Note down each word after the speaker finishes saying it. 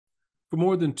For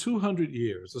more than 200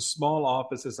 years, a small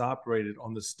office has operated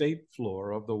on the state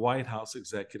floor of the White House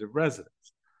executive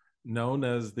residence. Known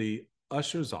as the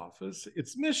Usher's Office,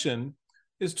 its mission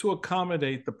is to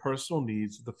accommodate the personal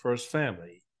needs of the first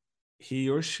family. He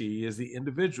or she is the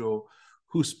individual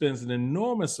who spends an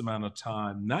enormous amount of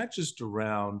time not just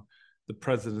around the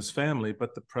president's family,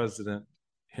 but the president,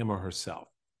 him or herself.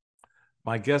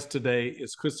 My guest today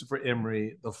is Christopher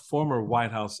Emery, the former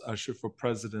White House usher for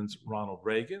Presidents Ronald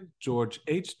Reagan, George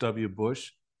H.W.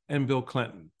 Bush, and Bill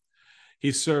Clinton.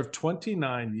 He served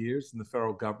 29 years in the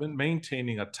federal government,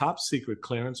 maintaining a top secret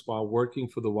clearance while working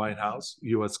for the White House,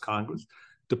 U.S. Congress,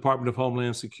 Department of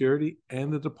Homeland Security,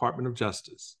 and the Department of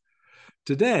Justice.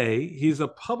 Today, he's a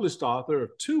published author of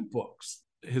 2 books.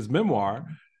 His memoir,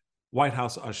 White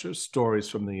House Usher, Stories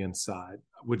from the Inside,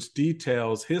 which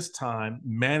details his time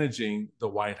managing the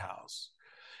White House,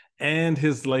 and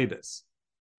his latest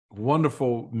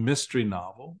wonderful mystery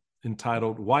novel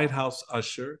entitled White House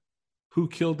Usher, Who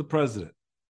Killed the President?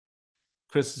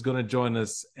 Chris is going to join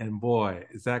us, and boy,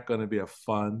 is that going to be a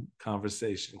fun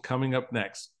conversation. Coming up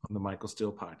next on the Michael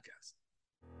Steele Podcast.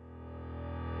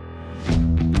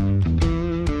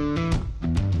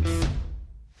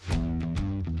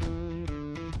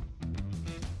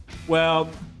 Well,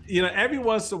 you know, every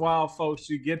once in a while, folks,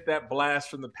 you get that blast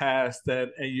from the past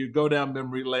and you go down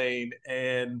memory lane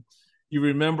and you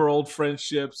remember old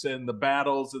friendships and the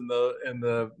battles and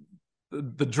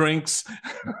the drinks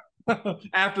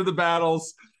after the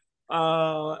battles.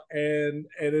 And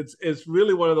it's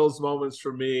really one of those moments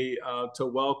for me to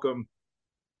welcome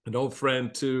an old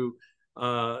friend to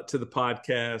the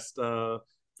podcast.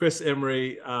 Chris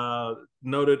Emery,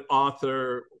 noted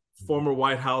author, former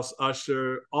White House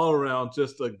usher, all around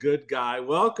just a good guy.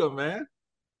 Welcome, man.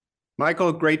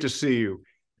 Michael, great to see you.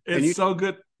 It's so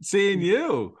good seeing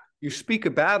you. You speak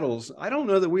of battles. I don't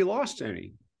know that we lost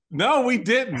any. No, we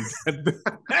didn't.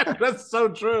 That's so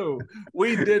true.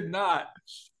 We did not.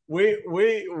 We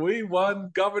won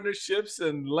governorships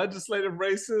and legislative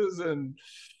races, and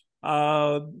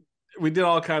we did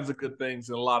all kinds of good things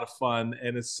and a lot of fun.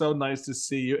 And it's so nice to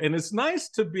see you. And it's nice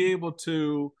to be able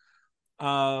to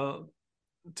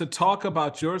talk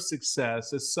about your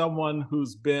success as someone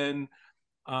who's been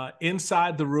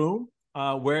inside the room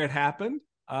where it happened,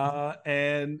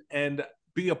 and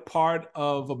be a part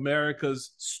of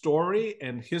America's story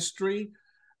and history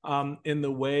in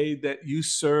the way that you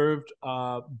served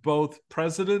both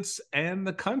presidents and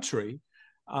the country.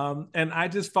 And I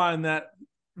just find that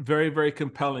very, very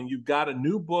compelling. You've got a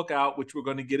new book out, which we're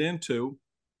going to get into,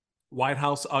 White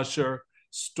House Usher,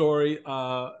 White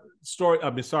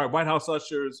House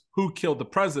Ushers, Who Killed the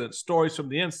President? Stories from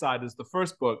the Inside is the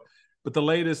first book, but the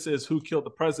latest is Who Killed the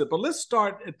President? But let's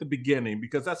start at the beginning,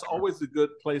 because that's always a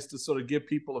good place to sort of give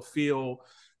people a feel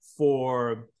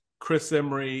for Chris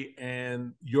Emery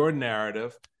and your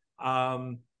narrative.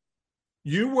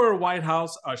 You were a White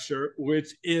House usher,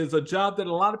 which is a job that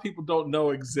a lot of people don't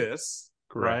know exists.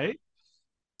 Correct. Right?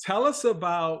 Tell us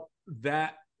about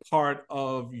that part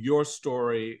of your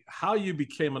story, how you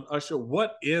became an usher.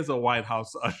 What is a White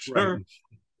House usher? Right.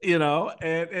 You know,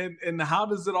 and how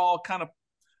does it all kind of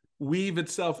weave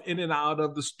itself in and out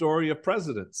of the story of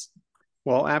presidents?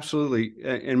 Well, absolutely.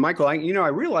 And Michael, I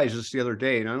realized this the other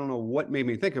day, and I don't know what made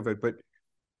me think of it, but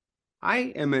I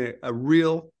am a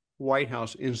real White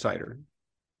House insider.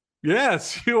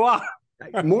 Yes, you are.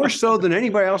 More so than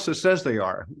anybody else that says they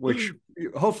are, which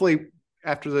hopefully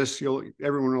after this,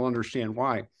 everyone will understand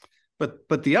why.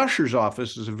 But the usher's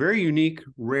office is a very unique,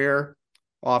 rare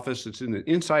office. It's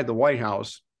inside the White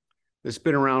House. It's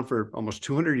been around for almost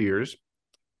 200 years.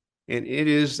 And it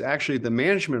is actually the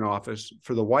management office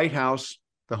for the White House,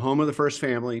 the home of the first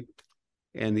family,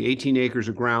 and the 18 acres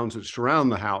of grounds that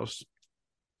surround the house.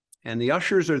 And the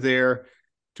ushers are there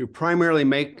to primarily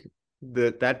make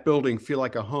that building feel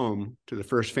like a home to the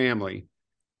first family,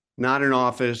 not an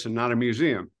office and not a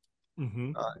museum.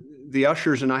 Mm-hmm. The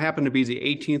ushers, and I happen to be the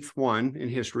 18th one in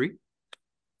history.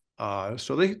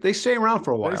 So they stay around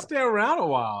for a while. They stay around a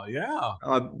while, yeah.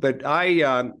 But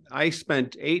I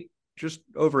spent just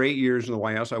over 8 years in the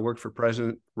White House. I worked for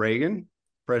President Reagan,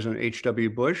 President H.W.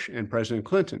 Bush, and President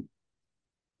Clinton.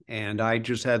 And I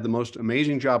just had the most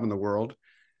amazing job in the world.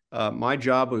 My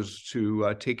job was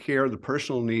to take care of the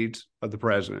personal needs of the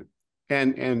president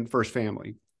and first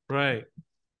family. Right.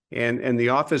 And the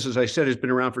office, as I said, has been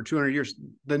around for 200 years.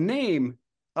 The name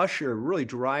usher really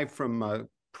derived from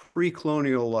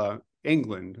pre-colonial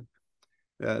England.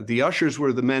 The ushers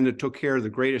were the men that took care of the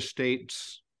great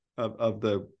estates of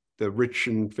the rich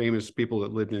and famous people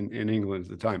that lived in England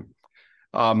at the time.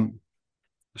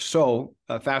 So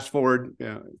fast forward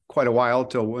quite a while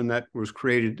till when that was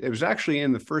created. It was actually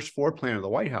in the first floor plan of the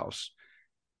White House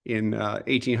in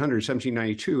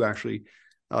 1792, actually.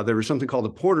 There was something called the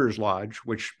Porter's Lodge,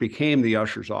 which became the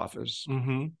usher's office.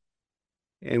 Mm-hmm.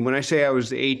 And when I say I was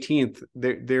the 18th,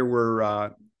 there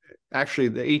were actually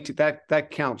the 18th,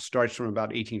 that count starts from about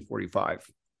 1845.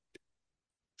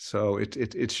 So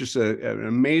it's just an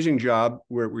amazing job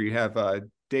where we have a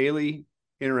daily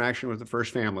interaction with the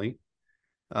first family.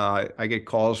 I get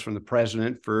calls from the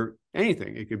president for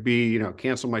anything. It could be,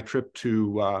 cancel my trip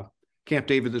to Camp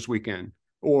David this weekend,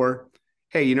 or,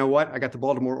 hey, you know what? I got the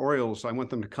Baltimore Orioles. So I want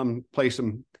them to come play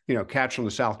some, catch on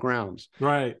the South grounds.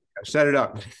 Right. Set it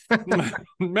up.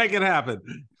 Make it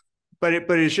happen. But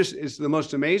it's the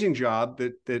most amazing job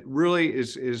that really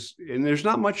is, and there's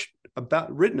not much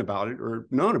written about it or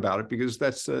known about it, because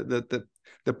that's the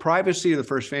privacy of the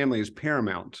first family is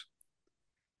paramount.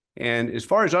 And as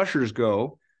far as ushers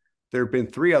go, there have been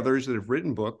 3 others that have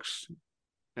written books.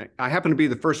 I happen to be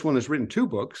the first one that's written 2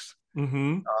 books.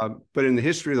 Mm-hmm. But in the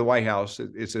history of the White House,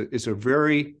 it's a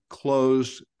very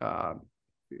closed,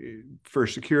 for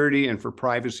security and for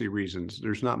privacy reasons.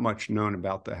 There's not much known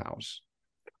about the house.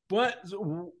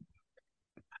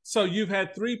 So you've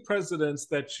had 3 presidents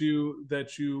that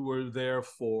you were there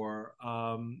for.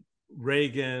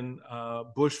 Reagan,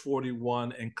 Bush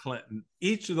 41, and Clinton.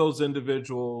 Each of those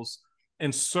individuals,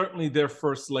 and certainly their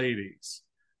first ladies,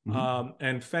 mm-hmm.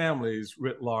 And families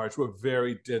writ large, were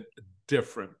very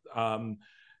different.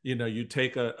 You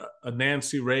take a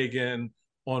Nancy Reagan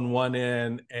on one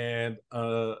end and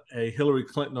a Hillary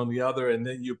Clinton on the other, and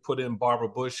then you put in Barbara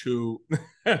Bush, who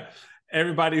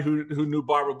everybody who knew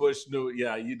Barbara Bush knew,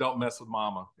 yeah, you don't mess with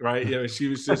mama, right? She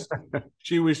was just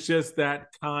that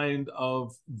kind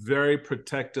of very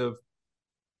protective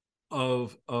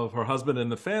of her husband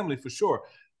and the family, for sure.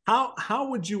 How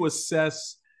would you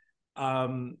assess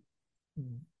the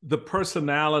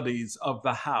personalities of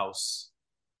the house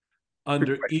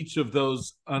under each of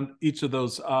those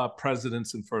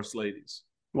presidents and first ladies?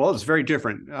 Well, it's very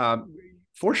different.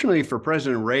 Fortunately for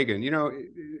President Reagan,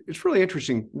 it's really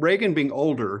interesting. Reagan, being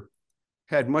older,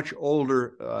 had much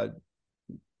older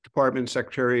department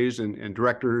secretaries and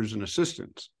directors and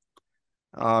assistants.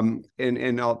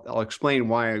 And I'll explain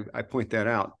why I point that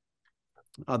out.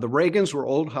 The Reagans were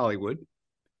old Hollywood.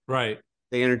 Right.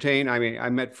 They entertained. I mean, I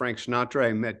met Frank Sinatra.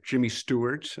 I met Jimmy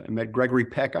Stewart. I met Gregory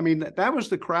Peck. I mean, that was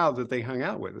the crowd that they hung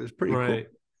out with. It was pretty cool.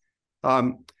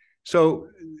 So,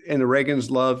 and the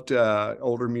Reagans loved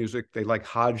older music. They liked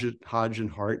Hodge and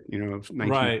Hart,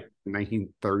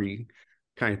 1930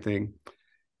 kind of thing.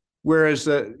 Whereas,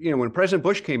 when President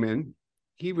Bush came in,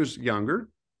 he was younger,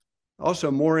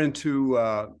 also more into,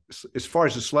 as far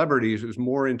as the celebrities, it was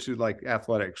more into like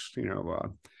athletics,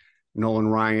 Nolan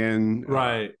Ryan,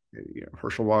 right.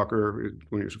 Herschel Walker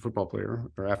when he was a football player,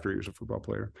 or after he was a football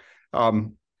player,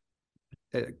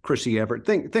 Chrissy Everett,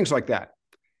 things like that.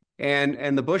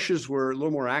 And the Bushes were a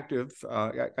little more active.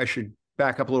 I should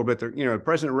back up a little bit there.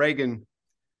 President Reagan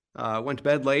went to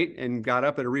bed late and got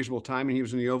up at a reasonable time, and he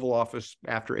was in the Oval Office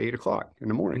after 8 o'clock in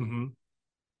the morning.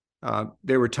 Mm-hmm.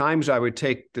 There were times I would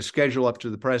take the schedule up to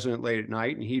the president late at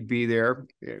night, and he'd be there,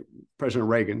 President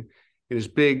Reagan, in his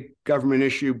big government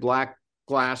issue black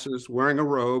glasses, wearing a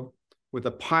robe, with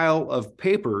a pile of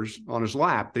papers on his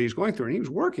lap that he's going through. And he was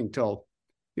working till,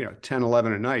 10,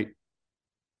 11 at night.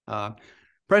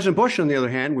 President Bush, on the other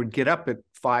hand, would get up at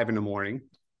 5 in the morning,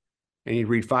 and he'd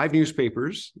read 5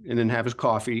 newspapers and then have his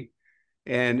coffee.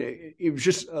 And it was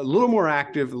just a little more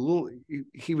active,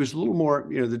 he was a little more,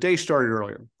 the day started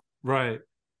earlier. Right.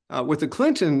 With the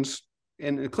Clintons,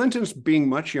 and the Clintons being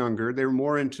much younger, they were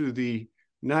more into the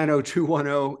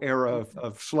 90210 era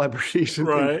of celebrities. And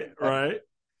right.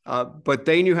 But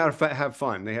they knew how to have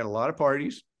fun. They had a lot of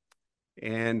parties.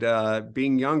 And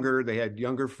being younger, they had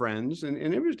younger friends, and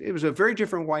it was a very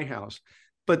different White House.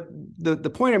 But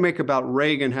the point I make about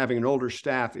Reagan having an older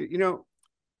staff,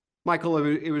 Michael,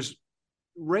 it was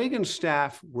Reagan's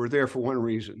staff were there for one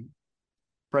reason: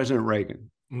 President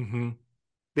Reagan. Mm-hmm.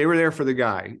 They were there for the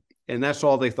guy, and that's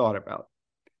all they thought about.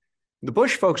 The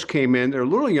Bush folks came in; they're a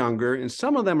little younger, and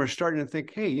some of them are starting to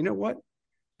think, "Hey, you know what?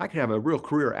 I could have a real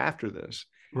career after this."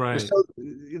 Right. And so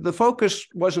the focus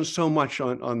wasn't so much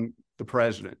on the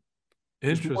president.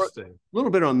 Interesting. A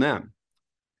little bit on them.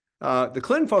 The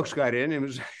Clinton folks got in. It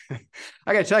was,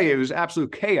 I got to tell you, it was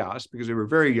absolute chaos because they were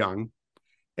very young,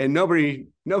 and nobody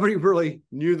really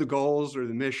knew the goals or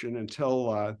the mission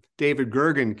until David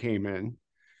Gergen came in.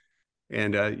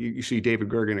 And you see David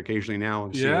Gergen occasionally now.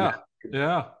 Yeah.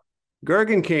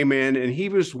 Gergen came in, and he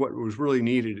was what was really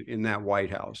needed in that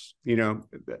White House. An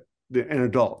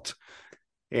adult.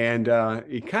 And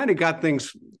he kind of got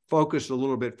things focused a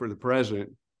little bit for the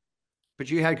president. But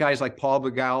you had guys like Paul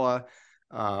Begala,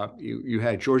 you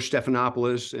had George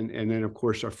Stephanopoulos, and then, of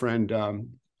course, our friend, oh,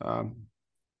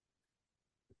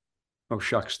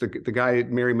 shucks, the guy,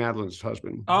 Mary Madeline's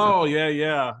husband. Oh,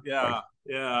 yeah.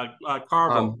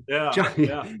 Carville.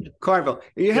 Carville.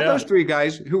 And you had those three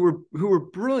guys who were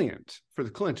brilliant for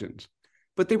the Clintons,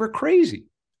 but they were crazy.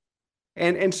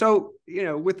 And so,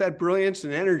 with that brilliance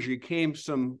and energy came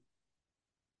some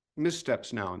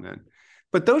missteps now and then.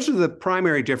 But those are the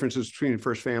primary differences between the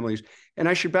first families. And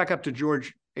I should back up to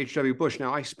George H.W. Bush.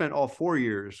 Now, I spent all 4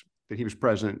 years that he was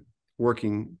president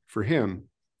working for him.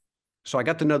 So I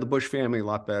got to know the Bush family a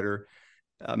lot better.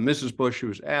 Mrs. Bush, who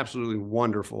was absolutely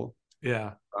wonderful.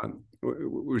 Yeah.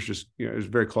 It was just, it was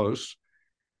very close.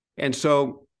 And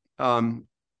so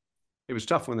it was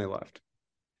tough when they left.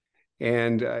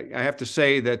 And I have to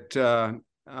say that, the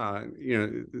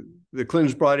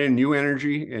Clintons brought in new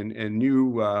energy and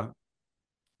new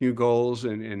goals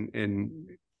and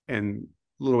a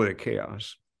little bit of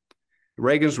chaos. The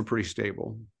Reagans were pretty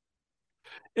stable.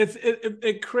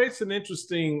 It creates an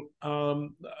interesting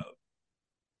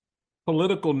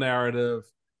political narrative,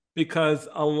 because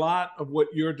a lot of what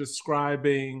you're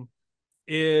describing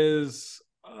is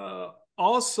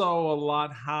also a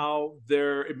lot how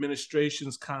their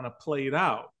administrations kind of played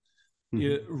out.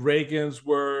 Mm-hmm. Reagans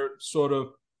were sort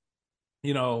of,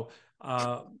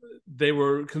 they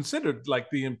were considered like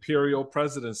the imperial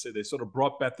presidency. They sort of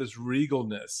brought back this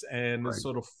regalness and this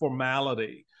sort of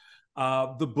formality.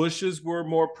 The Bushes were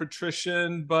more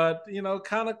patrician, but,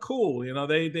 kind of cool.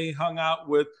 They hung out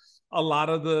with a lot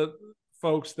of the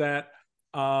folks that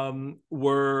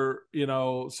were,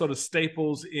 sort of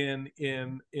staples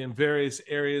in various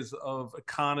areas of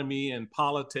economy and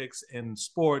politics and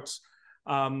sports,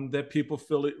 that people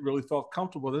really felt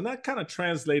comfortable with. And that kind of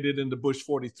translated into Bush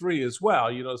 43 as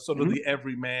well, sort of the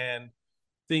everyman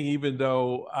thing, even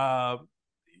though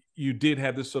you did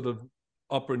have this sort of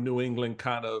upper New England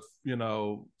kind of,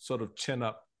 sort of chin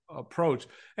up approach.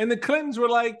 And the Clintons were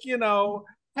like, hey,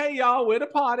 y'all, we're the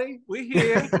party. We're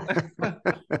here.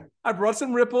 I brought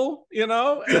some Ripple,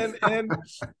 and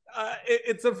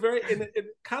it's a very, it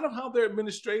kind of how their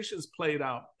administrations played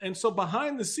out. And so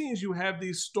behind the scenes, you have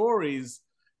these stories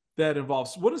that involve.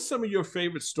 What are some of your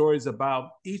favorite stories about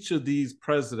each of these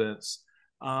presidents,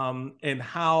 and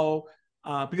how,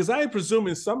 because I presume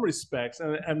in some respects,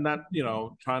 and I'm not,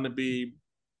 trying to be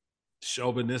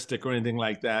chauvinistic or anything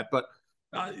like that, but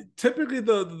typically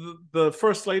the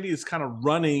first lady is kind of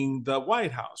running the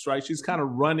White House, right? She's kind of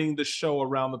running the show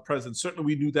around the president. Certainly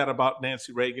we knew that about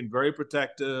Nancy Reagan, very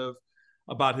protective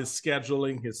about his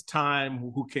scheduling, his time,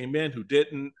 who came in, who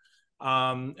didn't.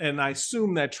 And I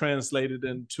assume that translated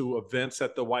into events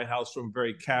at the White House from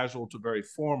very casual to very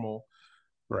formal.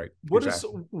 Right. What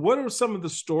are some of the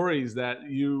stories that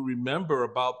you remember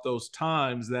about those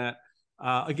times that,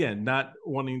 again, not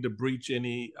wanting to breach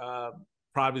any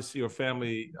privacy or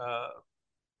family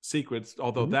secrets,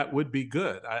 although that would be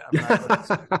good. I'm not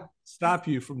going to stop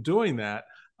you from doing that.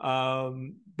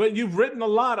 But you've written a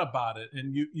lot about it,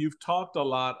 and you've talked a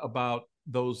lot about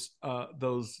those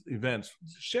events.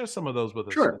 Share some of those with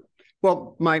us. Sure.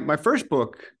 Well, my first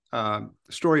book,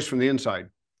 Stories from the Inside,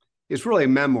 is really a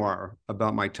memoir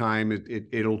about my time.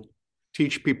 It'll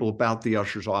teach people about the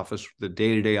usher's office, the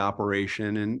day-to-day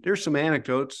operation, and there's some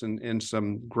anecdotes and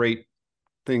some great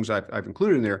things I've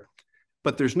included in there,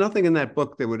 but there's nothing in that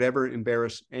book that would ever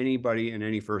embarrass anybody in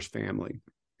any first family.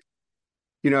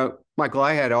 Michael,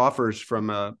 I had offers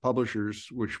from publishers,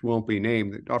 which won't be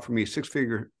named, that offered me a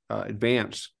six-figure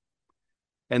advance,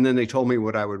 and then they told me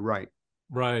what I would write.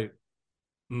 Right.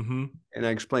 Mm-hmm. And I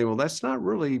explained, well, that's not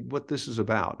really what this is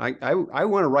about. I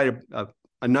want to write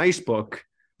a nice book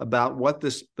about what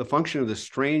the function of this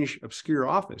strange, obscure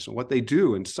office and what they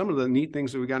do and some of the neat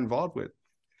things that we got involved with.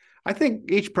 I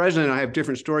think each president and I have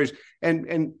different stories,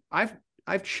 and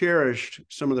I've cherished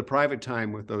some of the private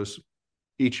time with those,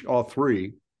 all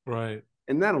three. Right.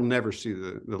 And that'll never see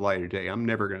the light of day. I'm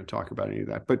never going to talk about any of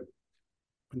that. But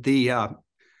the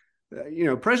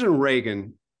President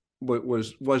Reagan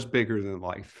was bigger than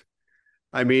life.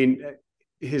 I mean,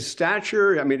 his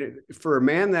stature, for a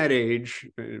man that age,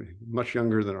 much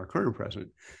younger than our current president,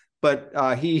 but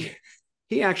he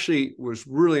actually was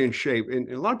really in shape. And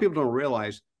a lot of people don't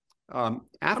realize,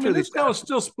 after this guy was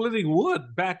still splitting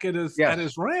wood back at his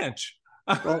ranch.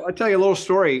 Well, I'll tell you a little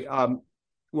story.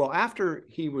 Well, after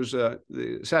he was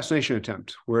the assassination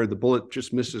attempt where the bullet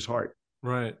just missed his heart.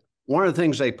 Right. One of the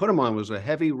things they put him on was a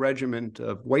heavy regiment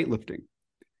of weightlifting.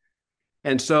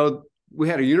 And so we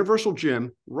had a universal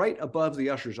gym right above the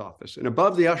usher's office. And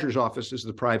above the usher's office is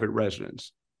the private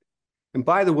residence. And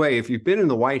by the way, if you've been in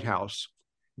the White House,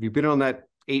 if you've been on that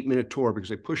 8-minute tour, because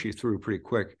they push you through pretty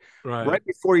quick, right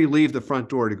before you leave the front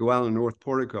door to go out on the North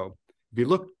Portico, if you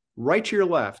look right to your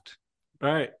left,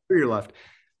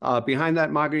 behind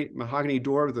that mahogany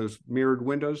door with those mirrored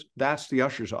windows, that's the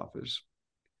usher's office.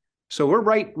 So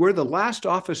we're the last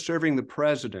office serving the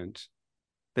president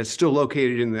that's still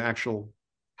located in the actual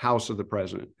house of the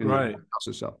president, in the house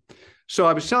itself. So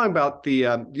I was telling about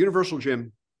the Universal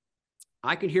Gym.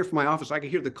 I could hear from my office, I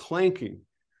could hear the clanking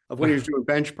of when he was doing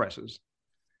bench presses.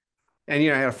 And,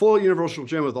 I had a full Universal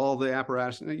Gym with all the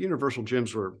apparatus. And the Universal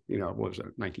Gyms were, what was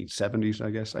it, 1970s, I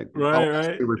guess.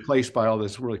 They're replaced by all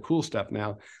this really cool stuff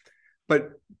now. But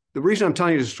the reason I'm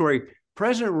telling you this story,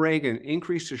 President Reagan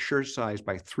increased his shirt size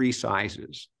by 3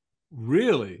 sizes.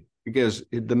 Really? Because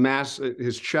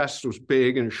his chest was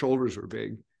big and his shoulders were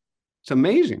big. It's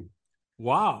amazing.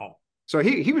 Wow. So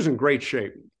he was in great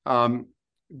shape.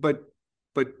 But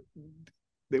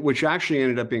which actually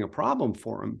ended up being a problem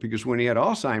for him, because when he had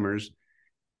Alzheimer's,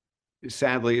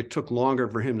 sadly, it took longer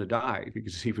for him to die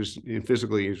because he was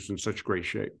physically, he was in such great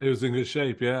shape. He was in good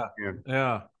shape. Yeah.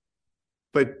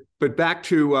 But back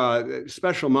to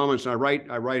special moments. I write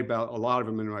about a lot of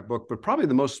them in my book, but probably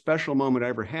the most special moment I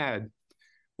ever had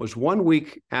was 1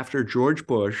 week after George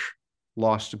Bush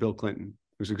lost to Bill Clinton.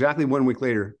 It was exactly 1 week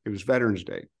later. It was Veterans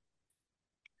Day.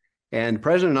 And the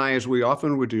president and I, as we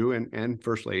often would do, and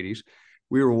first ladies,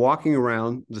 we were walking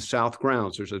around the South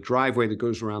grounds. There's a driveway that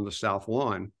goes around the South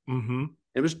lawn. Mm-hmm.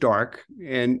 It was dark,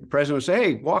 and the president would say,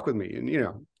 "Hey, walk with me."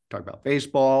 And, talk about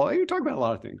baseball. You talk about a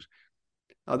lot of things.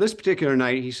 This particular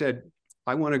night, he said,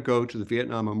 "I want to go to the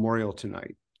Vietnam Memorial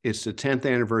tonight. It's the 10th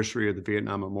anniversary of the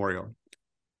Vietnam Memorial."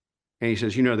 And he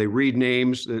says, they read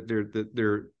names.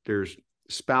 There's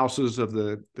spouses of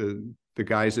the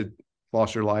guys that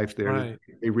lost their life there. Right.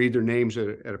 They read their names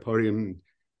at a podium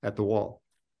at the wall.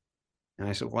 And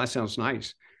I said, "Well, that sounds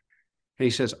nice." And he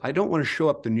says, "I don't want to show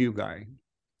up the new guy."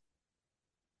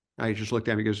 I just looked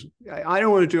at him because I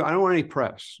don't want any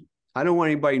press. I don't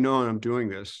want anybody knowing I'm doing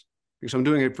this, because I'm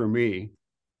doing it for me.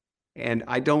 And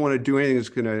I don't want to do anything that's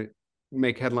going to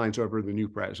make headlines over the new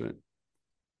president.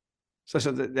 So I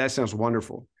said, that sounds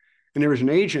wonderful. And there was an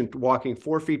agent walking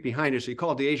 4 feet behind us. He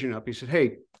called the agent up. He said,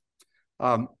 "Hey,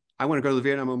 I want to go to the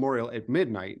Vietnam Memorial at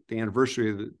midnight, the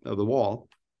anniversary of the wall.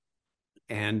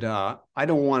 And I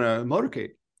don't want to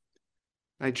motorcade.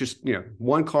 I just,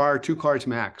 1 car, 2 cars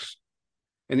max."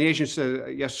 And the agent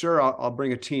said, "Yes, sir, I'll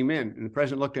bring a team in." And the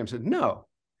president looked at him and said, "No,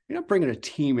 you're not bringing a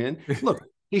team in." Look,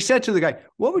 he said to the guy,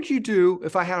 "What would you do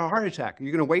if I had a heart attack? Are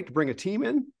you going to wait to bring a team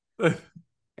in?" And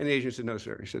the agent said, "No,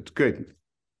 sir." He said, "Good,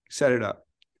 set it up."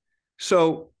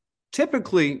 So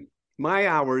typically my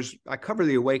hours, I cover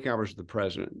the awake hours of the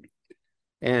president.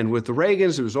 And with the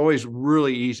Reagans, it was always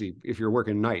really easy if you're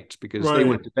working nights, because they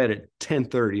went to bed at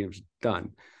 10:30 and it was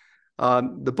done.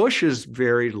 The Bushes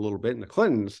varied a little bit, and the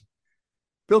Clintons,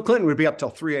 Bill Clinton would be up till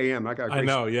 3 a.m. I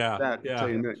know, yeah.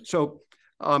 So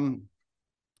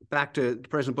back to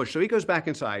President Bush. So he goes back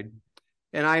inside,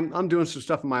 and I'm doing some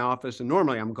stuff in my office, and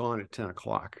normally I'm gone at 10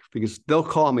 o'clock because they'll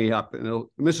call me up, and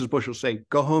Mrs. Bush will say,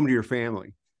 "Go home to your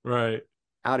family. Right.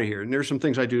 Out of here." And there's some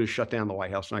things I do to shut down the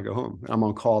White House, and I go home. I'm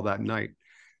on call that night.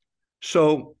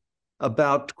 So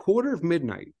about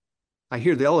 1:45, I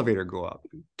hear the elevator go up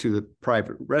to the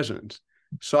private residence.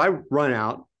 So I run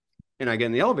out and I get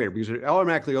in the elevator, because it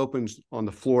automatically opens on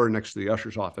the floor next to the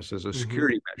usher's office as a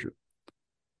security measure.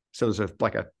 So there's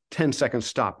like a 10-second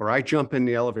stop where I jump in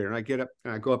the elevator and I get up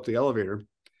and I go up the elevator.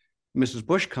 Mrs.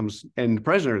 Bush comes, and the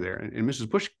president are there, and Mrs.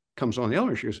 Bush comes on the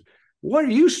elevator. She goes, "What are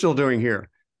you still doing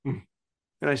here?"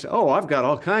 And I said, "Oh, I've got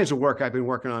all kinds of work I've been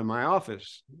working on in my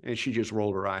office." And she just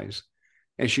rolled her eyes.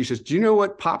 And she says, "Do you know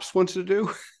what Pops wants to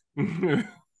do?"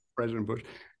 President Bush.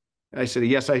 And I said,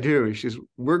 "Yes, I do." And she says,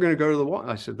 "We're going to go to the wall."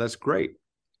 I said, "That's great.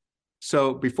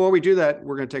 So before we do that,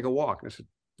 we're going to take a walk." And I said,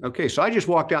 "Okay." So I just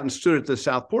walked out and stood at the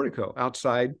South Portico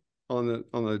outside on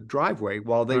the driveway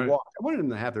while they walked. I wanted them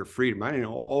to have their freedom. I didn't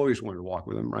always want to walk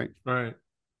with them, right? Right.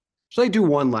 So they do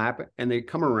 1 lap, and they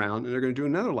come around, and they're going to do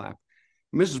another lap.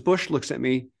 Mrs. Bush looks at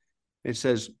me and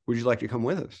says, "Would you like to come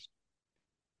with us?"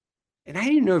 And I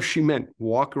didn't know if she meant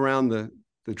walk around the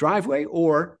driveway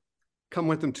or come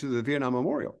with them to the Vietnam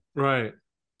Memorial. Right.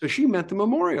 So she meant the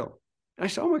memorial. And I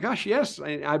said, "Oh my gosh, yes,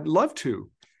 I'd love to."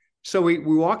 So we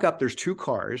walk up, there's 2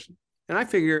 cars, and I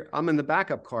figure I'm in the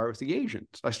backup car with the agent.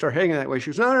 So I start heading that way.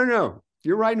 She goes, No,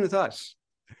 you're riding with us."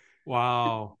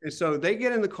 Wow. And so they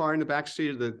get in the car in the back seat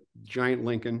of the giant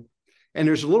Lincoln, and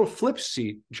there's a little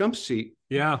jump seat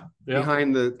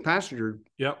behind the passenger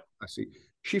seat.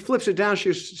 She flips it down. She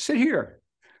goes, "Sit here."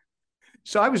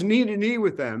 So I was knee to knee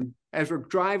with them as we're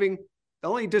driving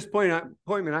only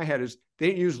disappointment I had is they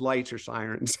didn't use lights or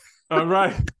sirens. All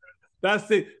right. That's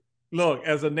the look,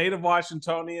 as a native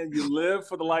Washingtonian, you live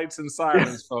for the lights and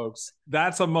sirens, folks.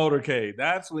 That's a motorcade.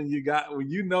 That's when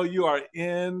you know you are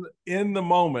in the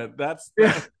moment. That's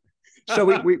yeah. So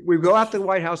we go out to the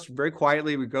White House very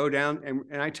quietly. We go down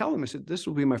and I tell him, I said, this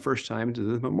will be my first time to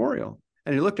the memorial.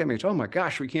 And he looked at me and said, oh my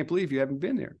gosh, we can't believe you haven't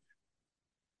been there.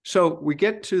 So we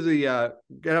get up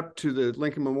to the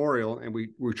Lincoln Memorial and we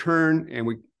return and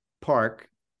we park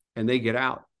and they get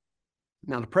out.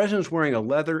 Now the president's wearing a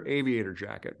leather aviator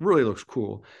jacket. Really looks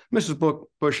cool. Mrs.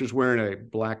 Bush is wearing a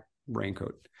black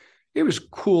raincoat. It was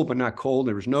cool, but not cold.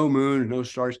 There was no moon, no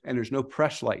stars, and there's no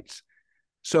press lights.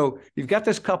 So you've got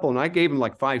this couple, and I gave them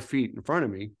like 5 feet in front of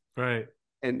me. Right.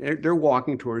 And they're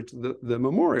walking towards the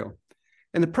memorial.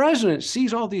 And the president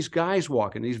sees all these guys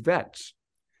walking, these vets.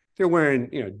 They're wearing,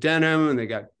 denim, and they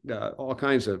got all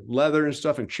kinds of leather and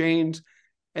stuff and chains,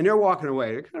 and they're walking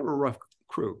away. They're kind of a rough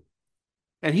crew.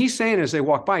 And he's saying as they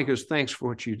walk by, he goes, thanks for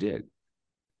what you did.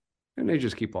 And they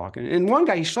just keep walking. And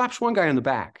he slaps one guy on the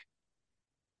back.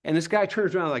 And this guy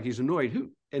turns around like he's annoyed. Who?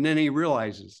 And then he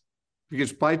realizes,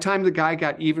 because by the time the guy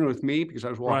got even with me, because I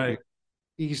was walking, right,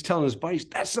 he's telling his buddies,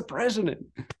 that's the president.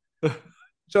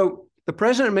 So the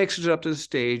president makes it up to the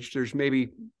stage. There's maybe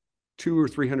 200 or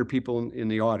 300 people in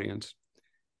the audience.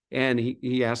 And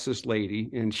he asked this lady,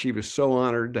 and she was so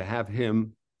honored to have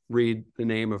him read the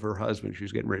name of her husband. She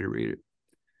was getting ready to read it.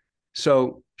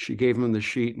 So she gave him the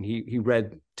sheet, and he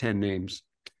read 10 names,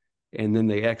 and then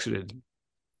they exited.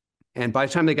 And by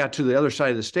the time they got to the other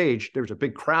side of the stage, there was a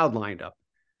big crowd lined up.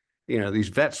 These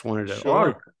vets wanted to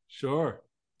autograph. Sure.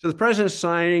 So the president's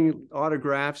signing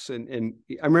autographs, and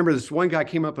I remember this one guy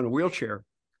came up in a wheelchair,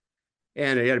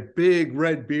 and he had a big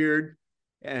red beard,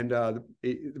 and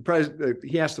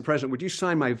he asked the president, "Would you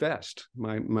sign my vest,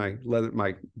 my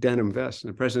denim vest?" And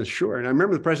the president, "Sure." And I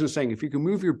remember the president saying, "If you can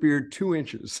move your beard 2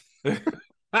 inches."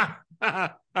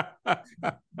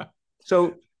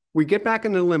 So we get back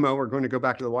in the limo. We're going to go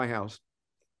back to the White House,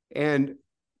 and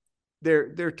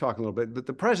they're talking a little bit, but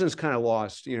the president's kind of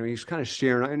lost. He's kind of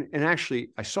staring, and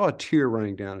actually, I saw a tear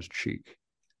running down his cheek.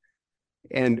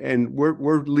 And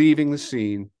we're leaving the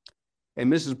scene,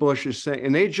 and Mrs. Bush is saying,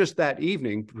 and they just that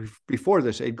evening before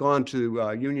this, they'd gone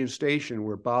to Union Station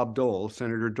where Bob Dole,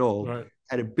 Senator Dole, right,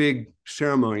 had a big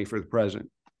ceremony for the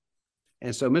president.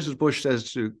 And so Mrs. Bush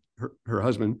says to her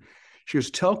husband, she goes,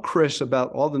 "Tell Chris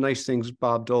about all the nice things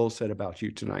Bob Dole said about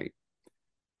you tonight."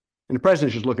 And the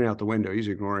president's just looking out the window. He's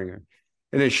ignoring her.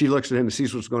 And then she looks at him and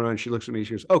sees what's going on. She looks at me.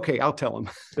 She goes, "Okay, I'll tell him."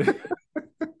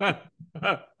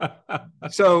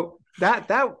 So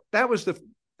that was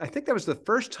I think that was the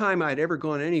first time I'd ever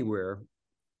gone anywhere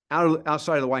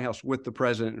outside of the White House with the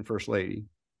president and first lady.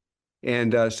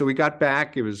 And so we got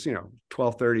back. It was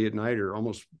 12:30 at night, or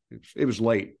almost. It was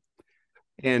late.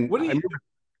 And what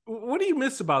do you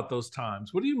miss about those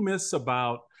times? What do you miss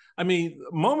about? I mean,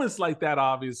 moments like that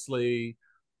obviously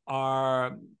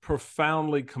are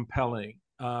profoundly compelling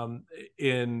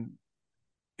in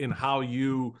how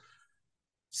you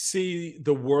see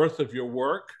the worth of your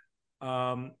work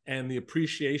and the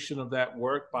appreciation of that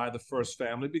work by the First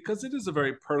Family, because it is a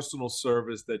very personal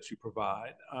service that you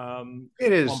provide.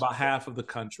 It is on behalf of the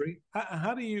country.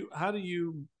 What do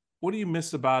you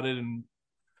miss about it? And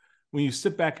when you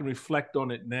sit back and reflect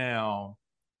on it now,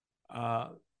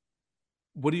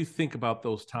 what do you think about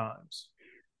those times?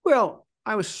 Well,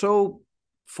 I was so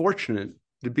fortunate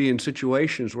to be in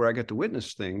situations where I got to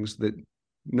witness things that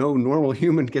no normal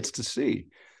human gets to see.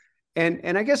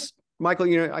 And I guess,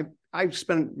 Michael, I've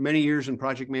spent many years in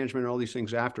project management and all these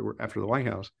things after the White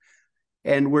House,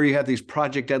 and where you have these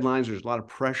project deadlines, there's a lot of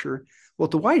pressure. Well,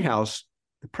 at the White House,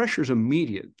 the pressure is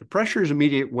immediate. The pressure is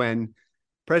immediate when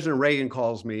President Reagan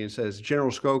calls me and says,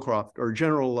 General Scowcroft or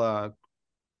General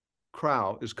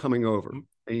Crow is coming over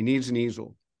and he needs an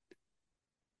easel.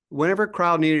 Whenever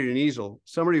Crow needed an easel,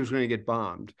 somebody was going to get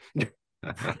bombed.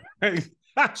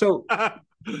 So,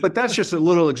 but that's just a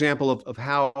little example of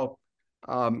how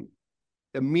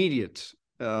immediate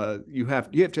you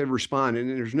have to respond, and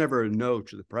there's never a no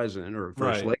to the president or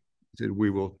first lady. Said we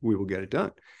will get it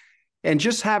done, and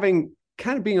just having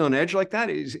kind of being on edge like that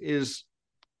is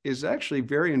actually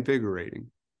very invigorating.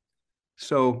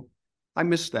 So I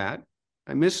miss that.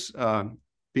 I miss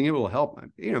being able to help,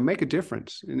 make a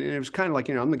difference. And it was kind of like,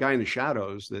 I'm the guy in the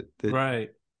shadows that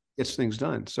gets things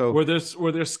done. So were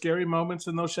there scary moments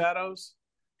in those shadows?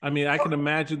 I mean, I can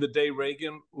imagine the day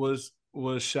Reagan was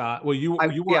shot. Well, you were,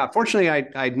 yeah. Fortunately,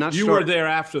 I'd not. You were there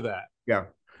after that. Yeah,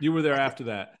 you were there after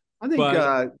that. I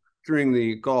think during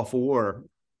the Gulf War,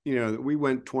 we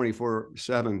went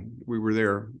 24/7. We were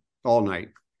there all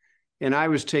night, and I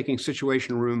was taking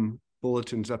Situation Room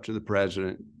bulletins up to the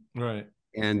president. Right.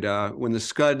 And when the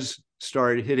Scuds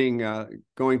started hitting,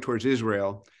 going towards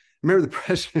Israel, remember the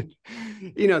president,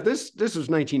 this was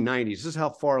 1990s. This is how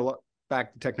far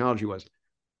back the technology was.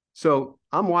 So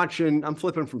I'm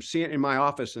flipping from CNN in my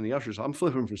office in the ushers. I'm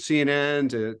flipping from CNN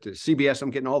to CBS.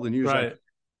 I'm getting all the news. Right.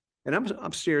 And I'm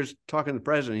upstairs talking to the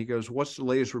president. He goes, "What's the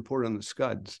latest report on the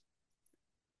Scuds?"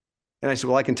 And I said,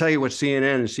 "Well, I can tell you what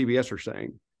CNN and CBS are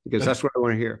saying, because that's what I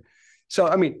want to hear." So,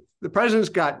 I mean, the president's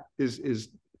got his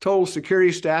total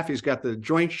security staff. He's got the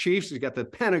Joint Chiefs. He's got the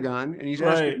Pentagon. And he's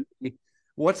asking me,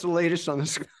 what's the latest on the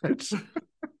Scuds?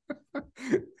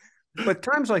 But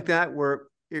times like that where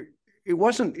it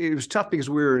was tough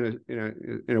because we were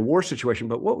in a war situation.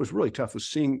 But what was really tough was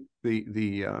seeing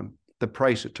the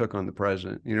price it took on the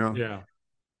president. Yeah.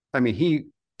 I mean, he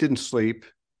didn't sleep,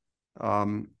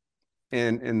 and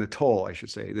the toll, I should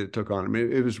say, that it took on him.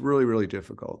 It was really, really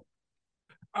difficult.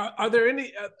 Are there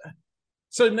any?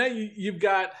 So now you've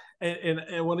got, and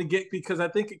I want to get, because I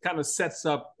think it kind of sets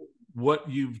up what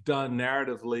you've done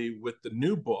narratively with the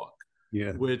new book.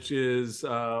 Yeah. Which is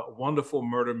a wonderful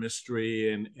murder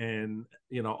mystery, and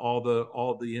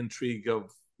all the intrigue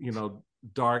of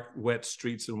dark, wet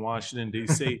streets in Washington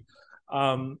D.C.,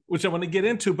 which I want to get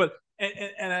into. But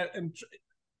and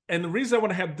the reason I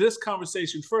want to have this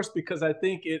conversation first, because I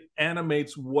think it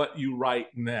animates what you write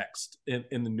next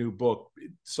in the new book.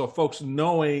 So folks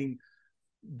knowing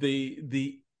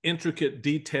the intricate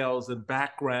details and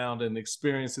background and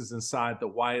experiences inside the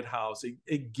White House,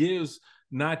 it gives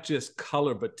not just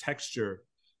color but texture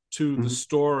to the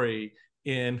story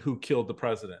in Who Killed the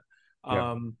President.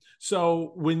 Yeah.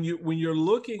 So when you're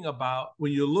looking at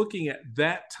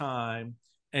that time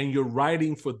and you're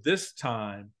writing for this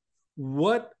time,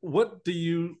 what do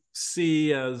you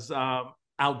see as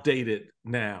outdated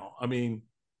now? I mean,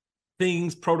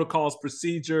 things, protocols,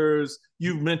 procedures.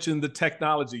 You've mentioned the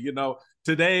technology.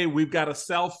 Today we've got a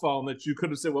cell phone that you could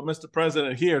have said, "Well, Mr.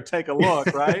 President, here, take a look,"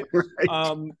 right?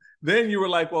 Right. Then you were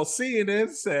like, "Well,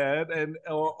 CNN said,"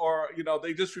 or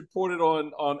they just reported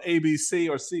on ABC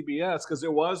or CBS, because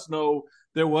there was no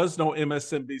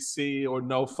MSNBC or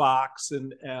no Fox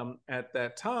and at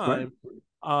that time.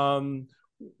 Right.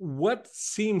 What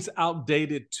seems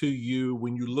outdated to you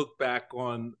when you look back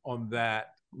on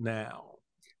that now?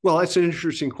 Well, that's an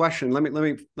interesting question. Let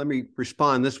me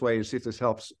respond this way and see if this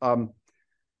helps.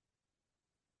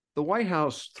 The White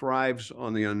House thrives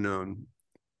on the unknown,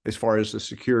 as far as the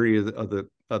security of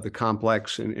the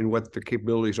complex and what the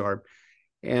capabilities are.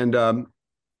 And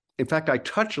in fact, I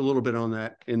touch a little bit on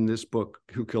that in this book,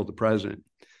 Who Killed the President.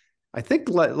 I think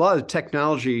a lot of the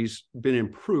technology's been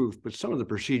improved, but some of the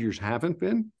procedures haven't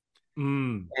been.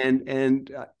 Mm.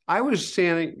 And I was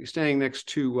standing next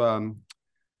to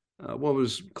what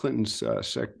was Clinton's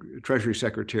Treasury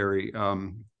Secretary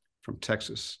from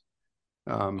Texas.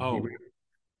 He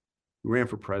ran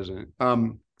for president.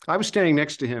 I was standing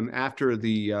next to him after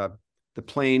the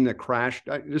plane that crashed.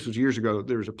 This was years ago.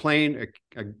 There was a plane,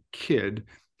 a kid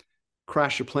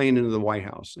crashed a plane into the White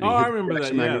House. Oh, I remember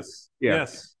that. Yes. Yeah.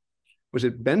 Yes. Was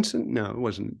it Benson? No, it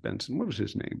wasn't Benson. What was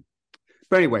his name?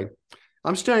 But anyway,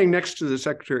 I'm standing next to the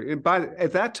secretary. And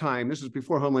at that time, this is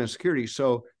before Homeland Security,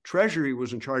 so Treasury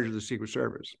was in charge of the Secret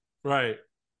Service. Right.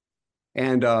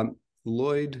 And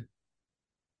Lloyd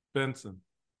Benson.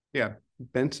 Yeah,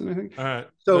 Benson, I think. All right.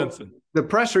 So Benson. The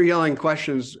press are yelling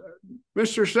questions.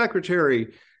 Mr.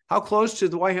 Secretary, how close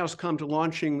did the White House come to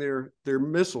launching their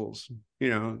missiles,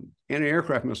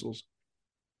 anti-aircraft missiles?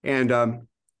 And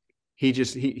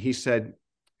he said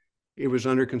it was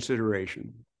under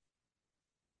consideration.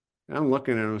 And I'm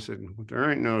looking at him and said,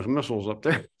 "There ain't no missiles up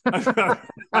there."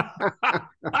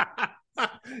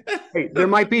 Hey, there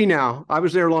might be now. I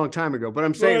was there a long time ago, but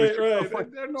I'm saying right.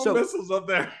 There are no missiles up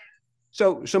there.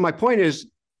 So my point is,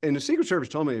 and the Secret Service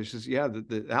told me, it says, yeah,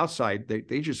 the outside,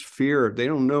 they just fear, they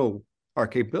don't know our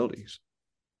capabilities.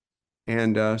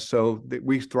 And so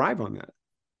we thrive on that.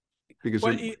 Because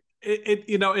it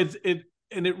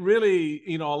really,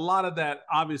 a lot of that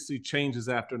obviously changes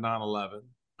after 9/11.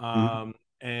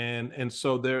 And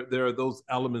so there are those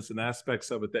elements and aspects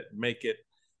of it that make it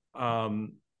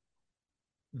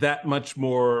that much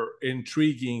more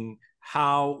intriguing,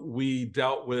 how we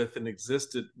dealt with and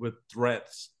existed with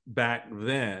threats back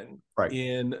then, right,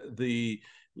 in the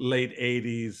late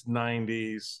 80s,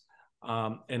 90s,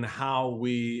 and how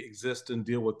we exist and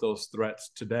deal with those threats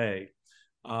today.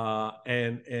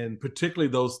 And particularly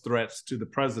those threats to the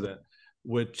president,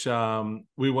 which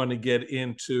we want to get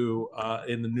into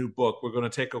in the new book. We're going to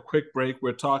take a quick break.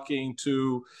 We're talking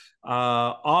to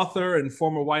author and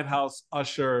former White House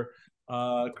usher,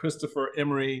 Christopher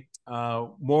Emery.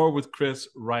 More with Chris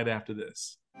right after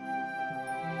this.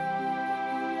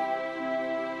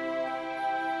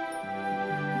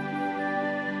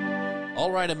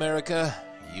 All right, America,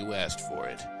 you asked for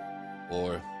it.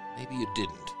 Or maybe you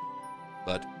didn't.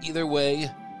 But either way,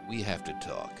 we have to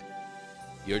talk.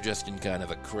 You're just in kind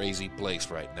of a crazy place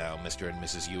right now, Mr. and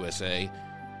Mrs. USA,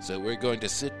 so we're going to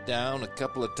sit down a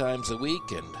couple of times a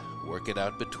week and work it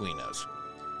out between us,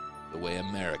 the way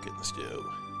Americans do,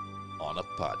 on a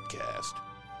podcast.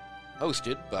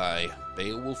 Hosted by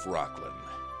Beowulf Rockland.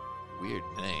 Weird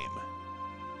name.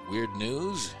 Weird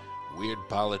news, weird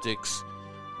politics,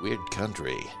 weird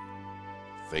country.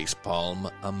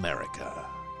 Facepalm America.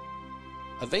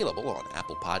 Available on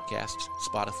Apple Podcasts,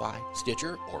 Spotify,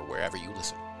 Stitcher, or wherever you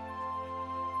listen.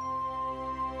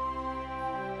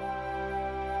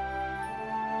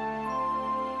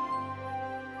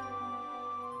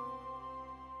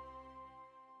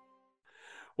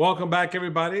 Welcome back,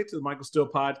 everybody, to the Michael Steele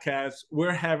Podcast.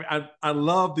 I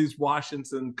love these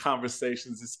Washington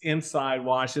conversations, this inside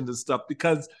Washington stuff,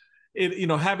 because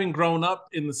having grown up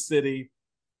in the city,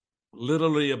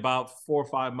 literally about 4 or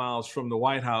 5 miles from the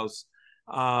White House,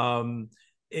 that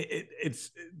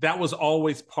was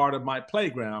always part of my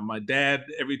playground. My dad,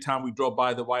 every time we drove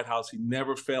by the White House, he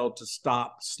never failed to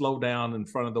slow down in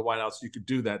front of the White House. You could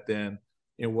do that then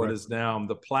in what is now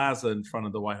the plaza in front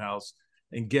of the White House,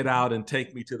 and get out and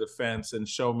take me to the fence and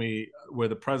show me where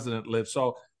the president lived.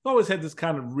 So I always had this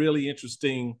kind of really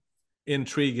interesting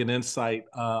intrigue and insight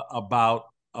about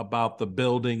the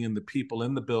building and the people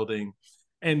in the building.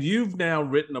 And you've now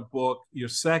written a book, your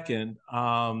second,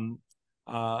 White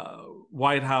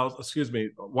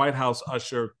House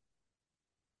Usher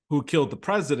Who Killed the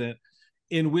President,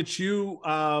 in which you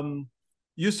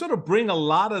sort of bring a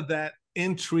lot of that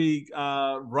intrigue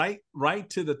right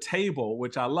to the table,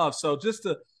 which I love. So just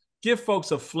to give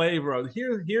folks a flavor of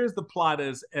here's the plot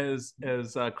as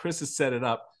Chris has set it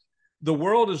up. The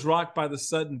world is rocked by the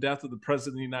sudden death of the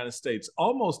President of the United States.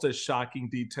 Almost as shocking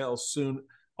details soon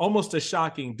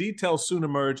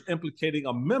emerge, implicating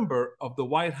a member of the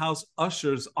White House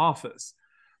usher's office.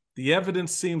 The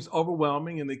evidence seems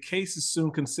overwhelming, and the case is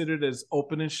soon considered as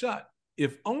open and shut.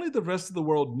 If only the rest of the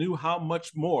world knew how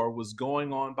much more was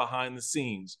going on behind the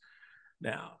scenes.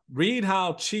 Now, read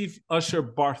how Chief Usher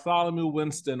Bartholomew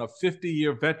Winston, a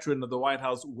 50-year veteran of the White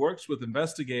House, works with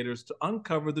investigators to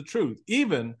uncover the truth,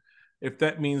 even if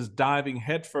that means diving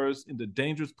headfirst into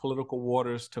dangerous political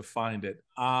waters to find it.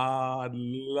 I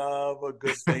love a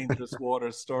good dangerous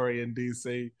water story in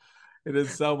D.C. It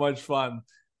is so much fun.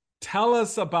 Tell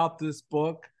us about this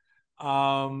book,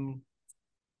 and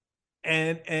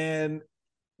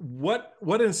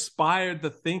what inspired the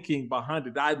thinking behind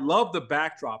it. I love the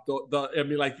backdrop.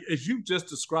 As you just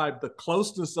described, the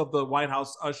closeness of the White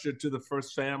House usher to the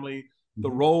first family, the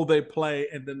role they play,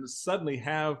 and then to suddenly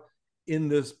have in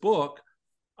this book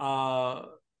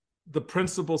the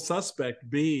principal suspect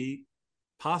be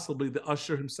possibly the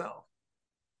usher himself.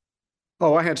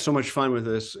 Oh, I had so much fun with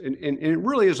this, and it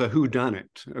really is a whodunit.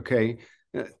 Okay,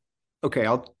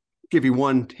 I'll give you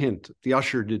one hint. The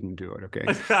usher didn't do it. Okay.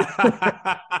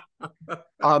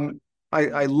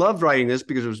 I loved writing this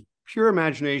because it was pure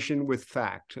imagination with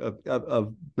fact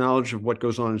of knowledge of what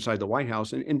goes on inside the White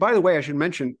House. And by the way, I should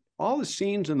mention all the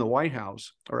scenes in the White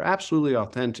House are absolutely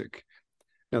authentic.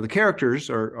 Now the characters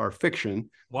are fiction.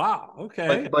 Wow.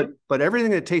 Okay. But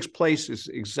everything that takes place is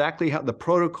exactly how the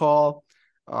protocol.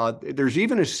 There's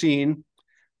even a scene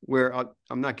where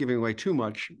I'm not giving away too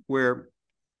much, where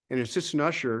an assistant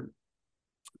usher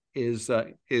is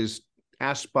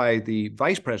asked by the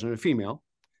vice president, a female,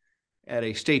 at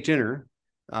a state dinner.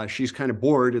 She's kind of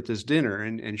bored at this dinner,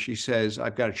 and she says,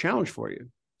 "I've got a challenge for you."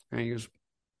 And he goes,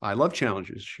 "I love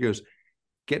challenges." She goes,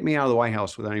 "Get me out of the White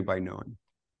House without anybody knowing."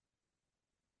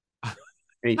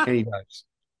 and he does.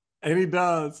 And he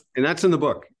does. And that's in the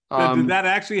book. Did that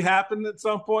actually happen at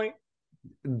some point?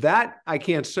 That I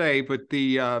can't say, but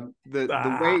the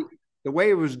way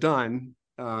it was done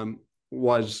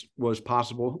was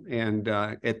possible, and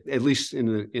at least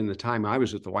in the time I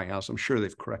was at the White House, I'm sure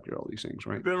they've corrected all these things,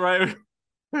 right? Right.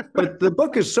 But the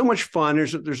book is so much fun.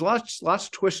 There's lots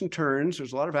of twists and turns.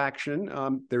 There's a lot of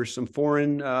action. There's some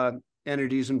foreign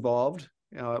entities involved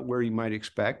where you might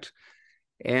expect,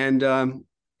 and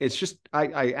it's just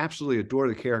I absolutely adore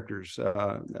the characters.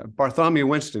 Bartholomew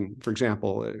Winston, for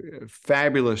example, a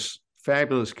fabulous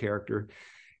character.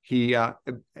 He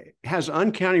has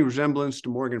uncanny resemblance to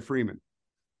Morgan Freeman.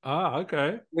 Ah,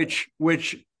 okay. Which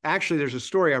actually, there's a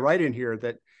story I write in here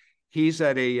that he's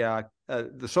at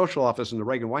the social office in the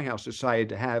Reagan White House decided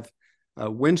to have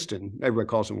Winston, everybody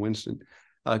calls him Winston,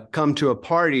 come to a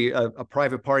party, a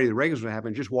private party the Reagans would have,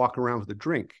 and just walk around with a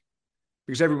drink,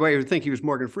 because everybody would think he was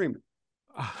Morgan Freeman.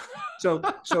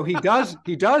 So he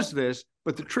does this,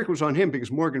 but the trick was on him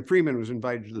because Morgan Freeman was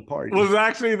invited to the party. Was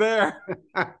actually there.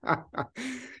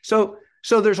 So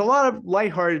there's a lot of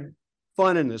lighthearted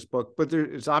fun in this book, but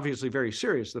it's obviously very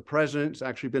serious. The president's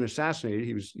actually been assassinated.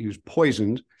 He was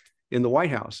poisoned in the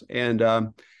White House, and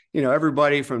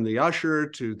everybody from the usher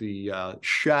to the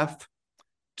chef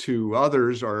to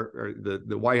others, or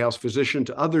the White House physician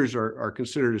to others, are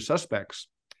considered as suspects.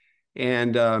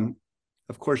 And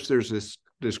of course, there's this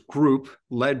group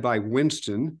led by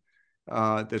Winston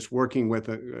that's working with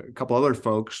a couple other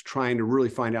folks trying to really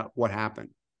find out what happened.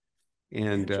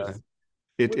 And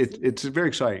it's very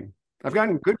exciting. I've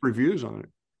gotten good reviews on it.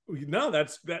 No,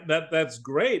 that's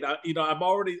great. I'm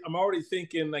already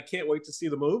thinking I can't wait to see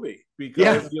the movie,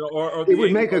 because or it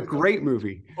would make a great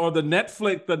movie, or the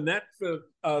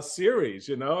Netflix series.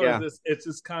 It's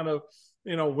just kind of,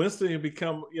 Winston, you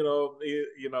become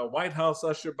White House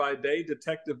usher by day,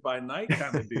 detective by night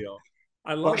kind of deal.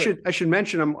 I love it. I should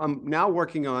mention I'm now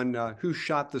working on Who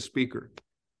Shot the Speaker.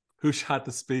 Who Shot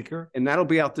the Speaker? And that'll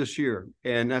be out this year.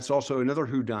 And that's also another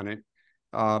whodunit.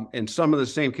 And some of the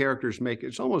same characters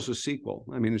it's almost a sequel.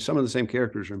 I mean, some of the same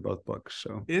characters are in both books.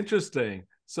 So interesting.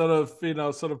 Sort of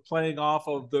playing off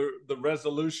of the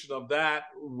resolution of that,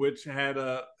 which had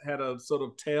a sort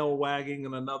of tail wagging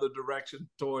in another direction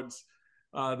towards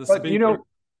the speaker.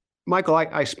 Michael,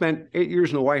 I spent 8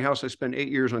 years in the White House. I spent 8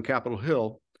 years on Capitol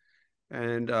Hill.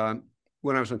 And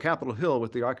when I was on Capitol Hill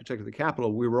with the architect of the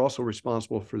Capitol, we were also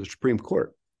responsible for the Supreme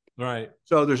Court. Right.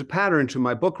 So there's a pattern to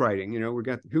my book writing. We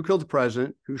got who killed the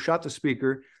president, who shot the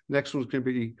speaker. Next one's going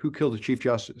to be who killed the chief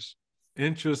justice.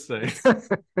 Interesting.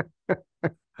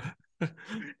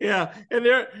 Yeah, and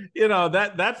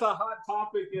that's a hot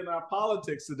topic in our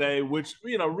politics today, which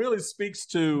really speaks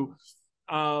to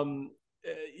the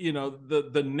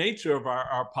nature of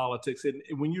our politics. And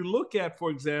when you look at, for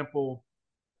example,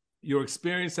 your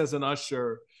experience as an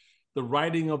usher, the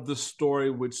writing of the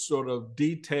story, which sort of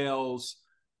details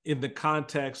in the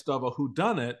context of a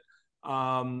whodunit,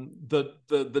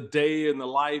 the day in the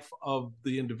life of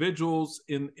the individuals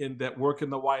in that work in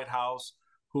the White House,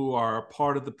 who are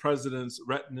part of the president's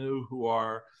retinue, who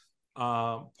are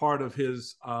part of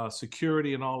his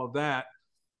security and all of that.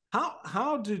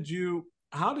 How did you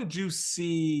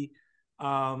see?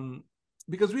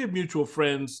 Because we have mutual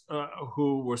friends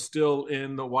who were still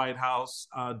in the White House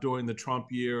during the Trump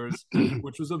years,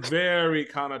 which was a very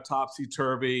kind of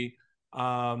topsy-turvy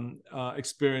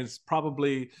experience,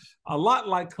 probably a lot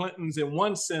like Clinton's in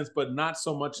one sense, but not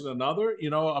so much in another. A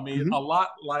lot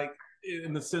like,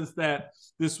 in the sense that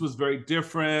this was very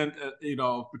different,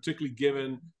 particularly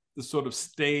given the sort of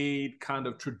staid kind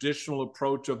of traditional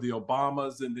approach of the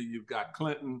Obamas, and then you've got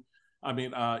Clinton.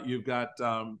 You've got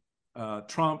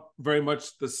Trump, very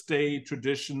much the staid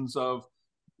traditions of,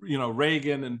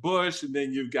 Reagan and Bush, and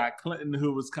then you've got Clinton,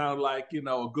 who was kind of like,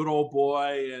 a good old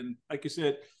boy, and like you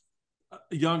said,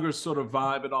 a younger sort of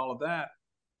vibe and all of that.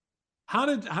 How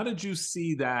did you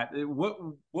see that?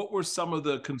 What were some of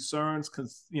the concerns,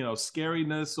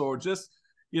 scariness, or just,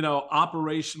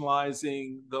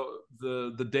 operationalizing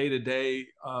the day-to-day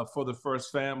for the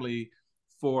first family,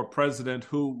 for a president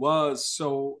who was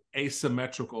so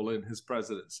asymmetrical in his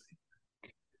presidency?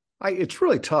 It's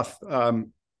really tough.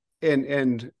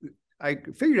 And I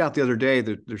figured out the other day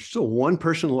that there's still one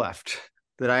person left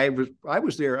that I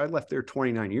was there. I left there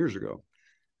 29 years ago.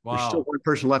 Wow. There's still one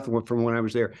person left from when I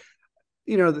was there.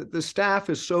 The staff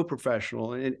is so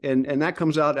professional, and that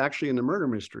comes out actually in the murder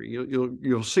mystery.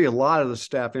 You'll see a lot of the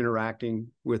staff interacting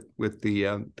with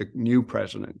the new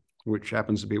president, which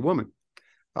happens to be a woman.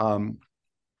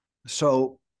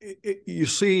 So you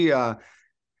see,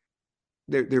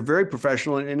 they're very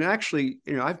professional, and actually,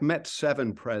 I've met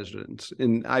 7 presidents,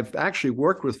 and I've actually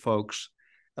worked with folks.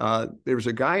 There was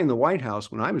a guy in the White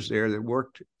House when I was there that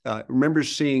worked. Remember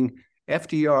seeing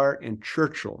FDR and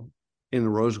Churchill in the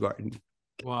Rose Garden.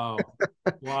 Wow.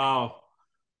 Wow.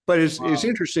 But it's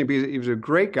interesting because he was a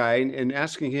great guy, and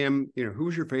asking him,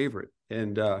 who's your favorite?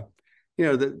 And,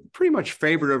 the pretty much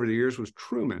favorite over the years was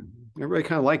Truman. Everybody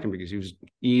kind of liked him because he was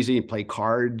easy and played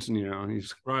cards, and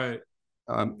he's right.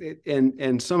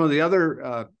 And some of the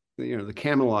other, the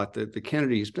Camelot, the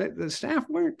Kennedys, the staff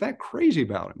weren't that crazy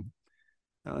about him.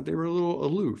 They were a little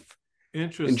aloof.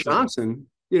 Interesting.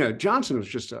 And Johnson was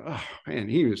just,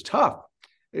 he was tough.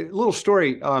 A little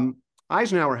story.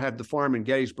 Eisenhower had the farm in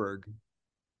Gettysburg,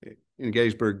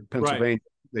 Pennsylvania, right,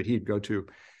 that he'd go to.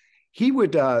 He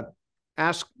would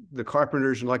ask the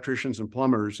carpenters and electricians and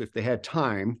plumbers if they had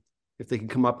time, if they could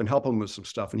come up and help him with some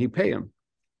stuff, and he'd pay them.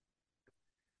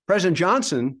 President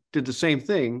Johnson did the same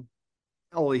thing.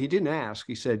 Only he didn't ask.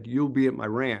 He said, "You'll be at my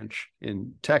ranch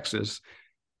in Texas,"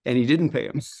 and he didn't pay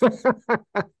him.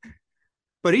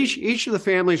 But each of the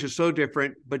families are so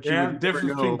different. But you would difference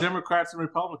between Democrats and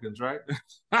Republicans, right?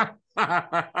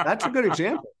 That's a good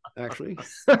example, actually.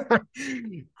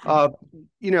 The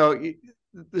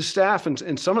staff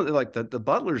and some of the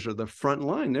butlers are the front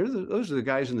line. Those are the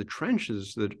guys in the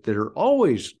trenches that are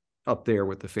always up there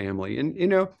with the family,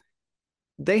 and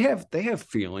they have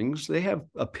feelings, they have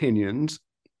opinions,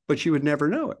 but you would never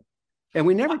know it, and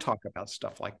we never talk about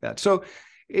stuff like that. So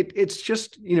it's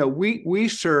just we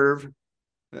serve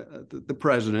the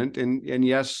president, and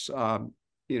yes, there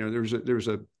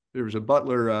was a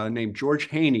butler named George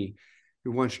Haney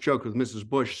who once joked with Mrs.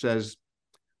 Bush, says,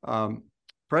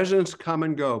 "Presidents come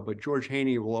and go, but George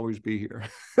Haney will always be here."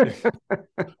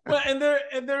 Well, and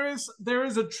there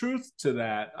is a truth to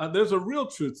that. There's a real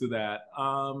truth to that,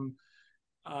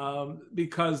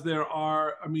 because there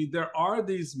are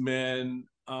these men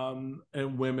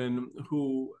and women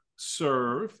who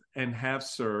serve and have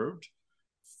served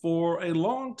for a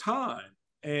long time,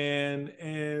 and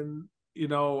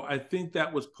I think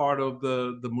that was part of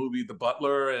the movie The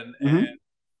Butler, and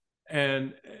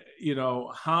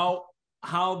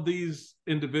how these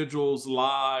individuals'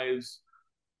 lives,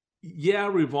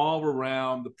 revolve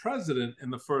around the president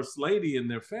and the first lady and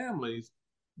their families,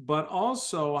 but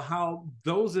also how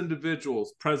those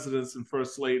individuals, presidents and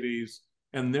first ladies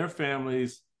and their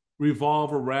families,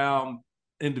 revolve around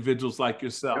individuals like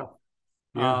yourself.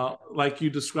 Yeah. Like you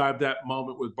described that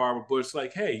moment with Barbara Bush,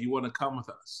 like, "Hey, you want to come with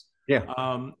us?" Yeah.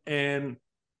 And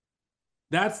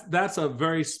that's a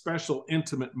very special,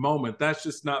 intimate moment. That's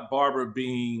just not Barbara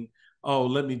being, "Oh,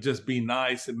 let me just be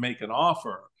nice and make an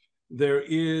offer." There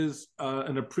is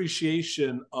an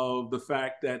appreciation of the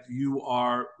fact that you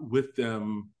are with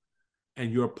them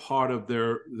and you're part of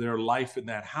their life in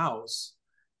that house.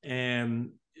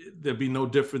 And there'd be no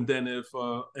different than if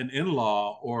an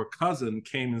in-law or a cousin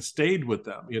came and stayed with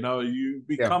them. You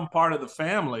become part of the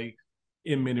family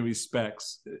in many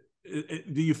respects.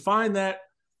 Do you find that?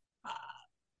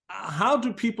 How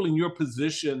do people in your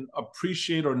position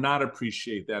appreciate or not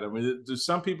appreciate that? I mean, do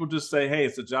some people just say, "Hey,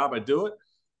 it's a job, I do it,"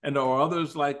 and or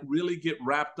others really get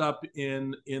wrapped up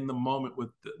in the moment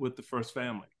with the first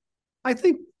family? I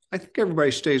think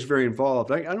everybody stays very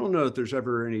involved. I don't know if there's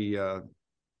ever any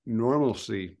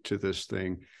normalcy to this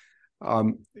thing,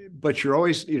 but you're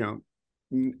always,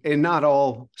 and not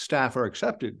all staff are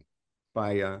accepted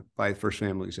by first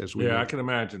families, as we know. I can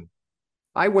imagine.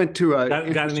 I went to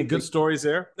got any good stories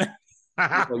there?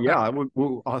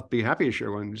 Well, I'll be happy to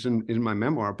share one. It's in my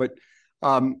memoir. But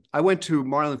I went to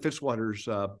Marlon Fitzwater's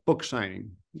book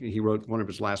signing. He wrote one of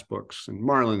his last books, and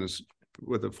Marlon is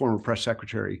with a former press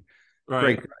secretary. Right.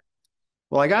 Great guy.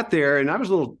 Well, I got there, and I was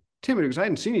a little timid because I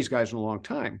hadn't seen these guys in a long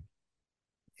time.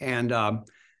 And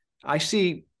I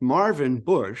see Marvin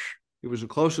Bush, who was the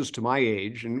closest to my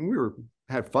age, and we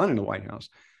had fun in the White House.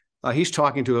 He's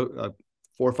talking to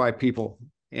 4 or 5 people,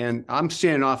 and I'm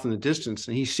standing off in the distance,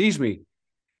 and he sees me,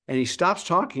 and he stops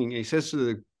talking, and he says to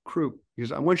the crew, he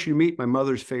goes, "I want you to meet my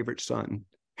mother's favorite son."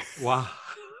 Wow.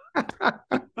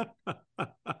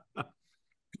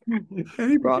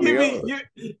 And he brought me over.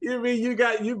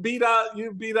 You beat out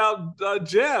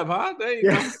Jeb, huh? There you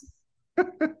go.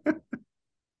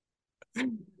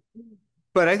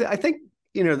 But I think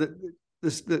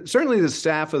certainly the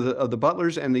staff of the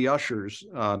butlers and the ushers,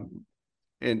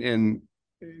 and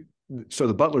so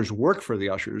the butlers work for the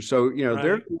ushers. So right.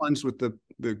 They're the ones with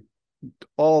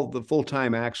all the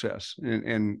full-time access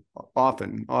and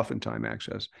oftentimes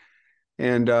access,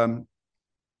 and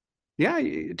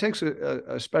it takes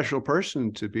a special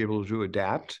person to be able to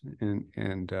adapt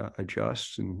and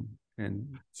adjust and.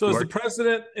 So is the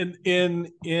president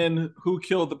in Who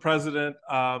Killed the President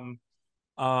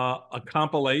a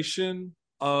compilation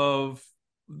of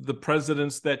the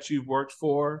presidents that you've worked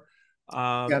for?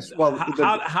 Yes. Well,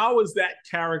 how is that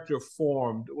character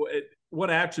formed? What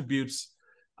attributes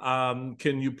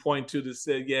can you point to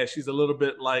say, yeah, she's a little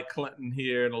bit like Clinton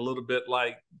here and a little bit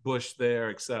like Bush there,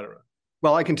 et cetera?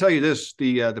 Well, I can tell you this: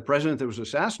 the president that was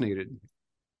assassinated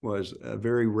was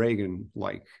very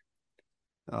Reagan-like.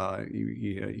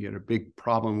 He had a big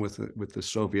problem with the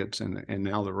Soviets and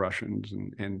now the Russians,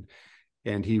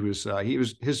 and he was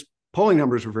his polling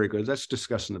numbers were very good. That's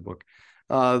discussed in the book.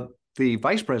 The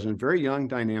vice president, very young,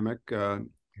 dynamic,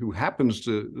 who happens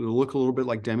to look a little bit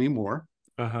like Demi Moore.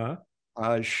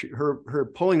 Her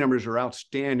polling numbers are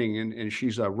outstanding, and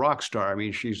she's a rock star. I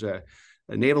mean, she's a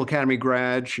Naval Academy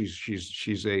grad. She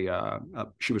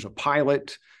was a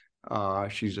pilot.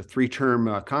 She's a 3-term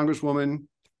congresswoman.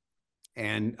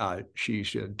 and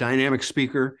she's a dynamic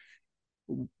speaker,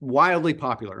 wildly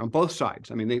popular on both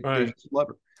sides. I mean, they just love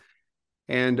her.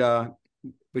 And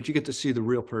but you get to see the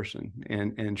real person,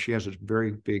 and she has a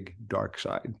very big dark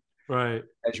side, right?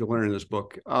 As you'll learn in this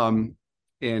book. And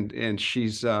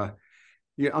she's I'm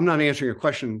not answering your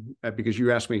question because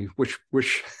you asked me which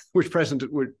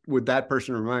president would that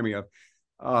person remind me of.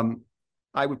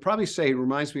 I would probably say it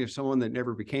reminds me of someone that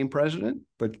never became president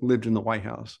but lived in the White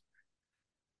House.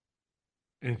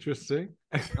 Interesting.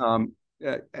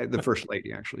 The first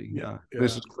lady, actually,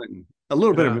 Mrs. Clinton. A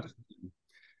little bit of Mrs.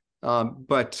 Clinton.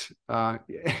 But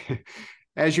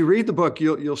as you read the book,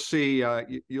 you'll see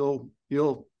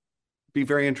you'll be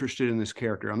very interested in this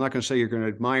character. I'm not going to say you're going to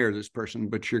admire this person,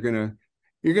 but you're going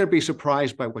to be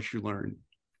surprised by what you learn.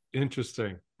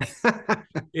 Interesting.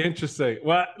 Interesting.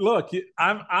 Well, look,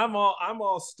 I'm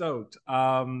all stoked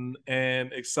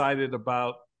and excited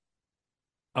about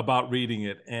reading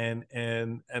it, and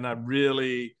I'm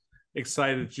really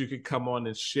excited that you could come on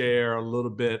and share a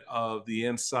little bit of the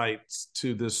insights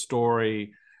to this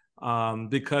story,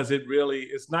 because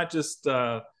it's not just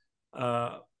a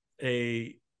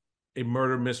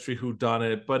murder mystery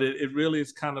whodunit, but it really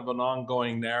is kind of an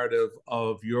ongoing narrative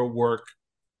of your work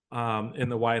in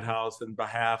the White House in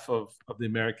behalf of the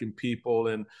American people.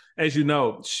 And as you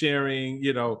know, sharing,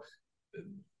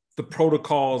 the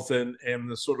protocols and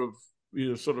the sort of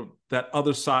that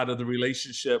other side of the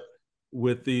relationship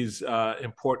with these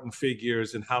important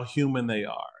figures, and how human they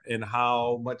are and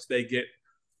how much they get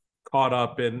caught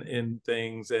up in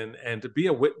things, and to be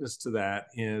a witness to that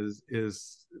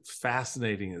is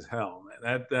fascinating as hell,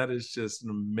 man. That is just an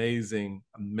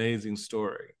amazing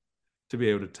story to be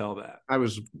able to tell that. I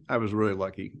was really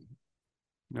lucky.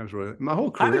 My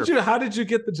whole career. How did you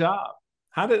get the job?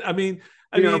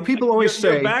 People always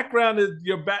say your background is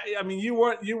you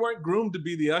weren't groomed to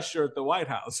be the usher at the White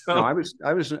House. So. No, I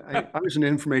was in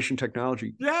information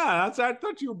technology. Yeah, I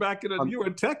thought you were you were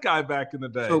a tech guy back in the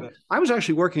day. So I was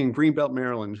actually working in Greenbelt,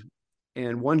 Maryland,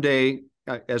 and one day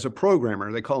as a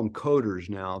programmer, they call them coders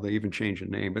now. They even changed the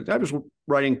name, but I was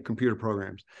writing computer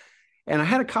programs, and I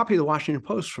had a copy of the Washington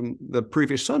Post from the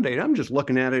previous Sunday, and I'm just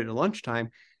looking at it at lunchtime.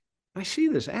 I see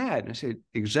this ad, and I said,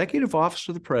 Executive Office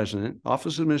of the President,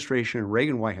 Office of Administration,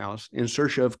 Reagan White House, in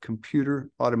search of computer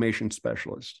automation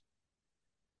specialists.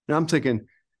 Now I'm thinking,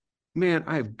 man,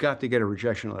 I've got to get a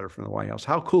rejection letter from the White House.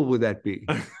 How cool would that be?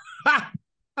 So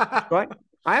I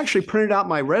actually printed out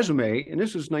my resume, and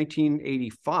this was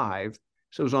 1985.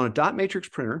 So it was on a dot matrix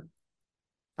printer.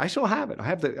 I still have it.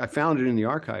 I found it in the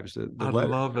archives. The letter,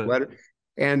 love it. Letter.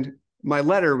 And my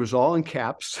letter was all in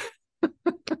caps.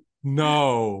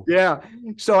 No. Yeah.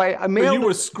 So I mailed. You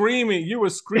were screaming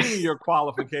your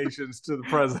qualifications to the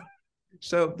president.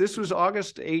 So this was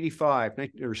August 85,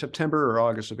 or September or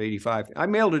August of 85. I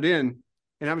mailed it in,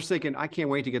 and I was thinking, I can't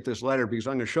wait to get this letter because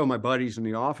I'm going to show my buddies in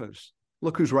the office.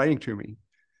 Look who's writing to me,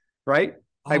 right?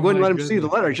 I wouldn't let them see the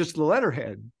letter, just the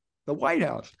letterhead, the White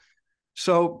House.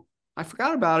 So I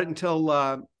forgot about it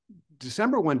until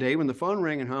December one day when the phone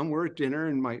rang at home. We're at dinner,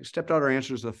 and my stepdaughter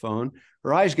answers the phone.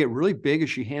 Her eyes get really big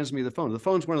as she hands me the phone. The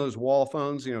phone's one of those wall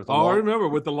phones, I remember,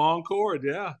 with the long cord.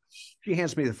 Yeah. She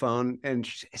hands me the phone, and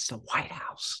she says, "It's the White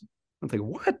House." I'm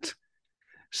thinking, what?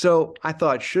 So I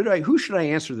thought, who should I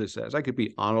answer this as? I could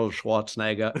be Arnold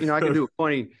Schwarzenegger. I could do a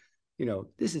funny,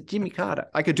 this is Jimmy Carter.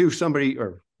 I could do somebody,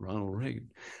 or Ronald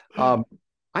Reagan. I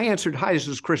answered, "Hi, this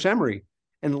is Chris Emery."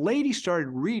 And the lady started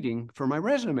reading for my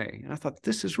resume. And I thought,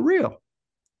 this is real.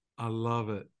 I love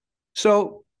it.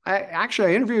 So I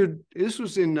interviewed, this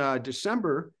was in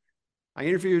December. I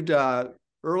interviewed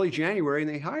early January, and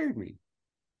they hired me.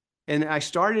 And I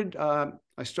started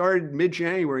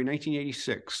mid-January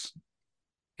 1986.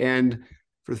 And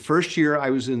for the first year,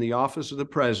 I was in the office of the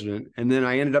president. And then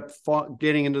I ended up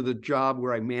getting into the job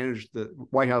where I managed the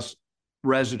White House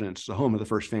residence, the home of the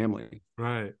first family.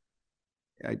 Right.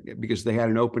 Because they had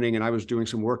an opening, and I was doing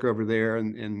some work over there,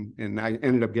 and I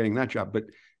ended up getting that job. But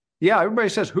yeah, everybody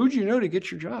says, "Who'd you know to get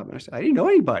your job?" And I said, "I didn't know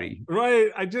anybody."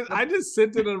 Right. I just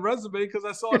sent in a resume because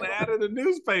I saw an ad in the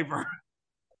newspaper.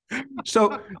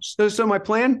 So my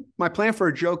plan for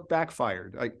a joke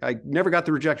backfired. I never got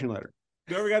the rejection letter.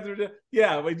 Never got the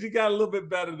yeah, but you got a little bit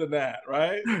better than that,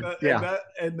 right? Yeah.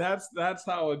 And that's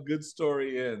how a good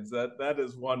story ends. That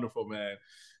is wonderful, man.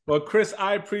 Well, Chris,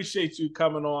 I appreciate you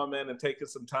coming on, man, and taking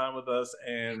some time with us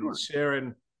and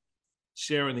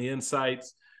sharing the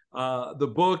insights.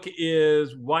 The book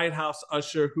is White House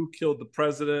Usher: Who Killed the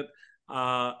President?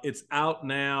 It's out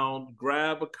now.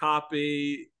 Grab a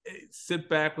copy, sit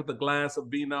back with a glass of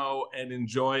vino, and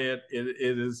enjoy it.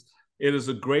 It is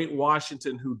a great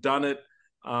Washington whodunit.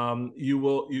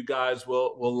 You guys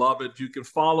will love it. You can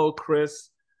follow Chris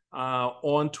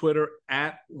on Twitter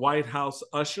at White House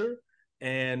Usher,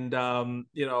 and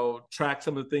track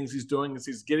some of the things he's doing as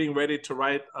he's getting ready to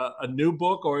write a new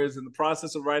book, or is in the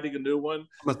process of writing a new one.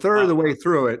 I'm a third of the way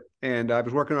through it, and I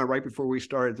was working on it right before we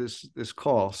started this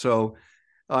call. So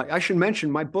I should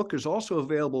mention my book is also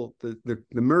available. The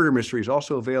murder mystery is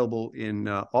also available in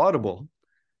Audible.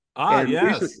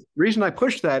 Yes. Reason I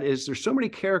pushed that is there's so many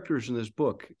characters in this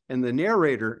book, and the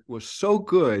narrator was so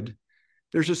good.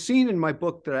 There's a scene in my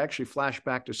book that I actually flashed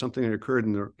back to something that occurred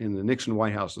in the Nixon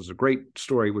White House. It's a great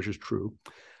story, which is true.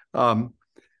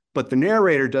 But the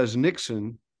narrator does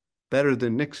Nixon better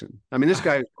than Nixon. I mean, this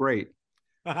guy is great.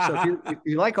 So if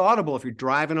you like Audible, if you're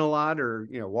driving a lot or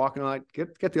walking a lot,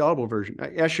 get the Audible version.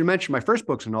 I should mention my first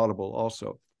book's an Audible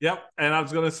also. Yep, and I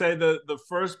was going to say the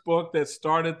first book that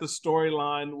started the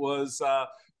storyline was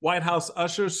White House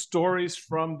Usher: Stories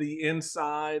from the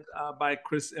Inside by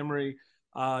Chris Emery.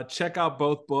 Check out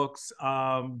both books.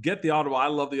 Get the Audible. I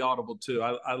love the Audible too.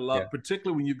 I love,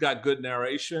 particularly when you've got good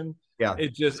narration. Yeah,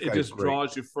 it just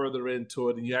draws you further into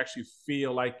it, and you actually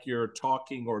feel like you're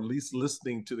talking, or at least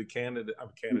listening to the candidates,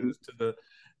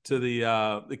 to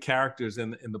the characters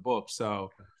in the book.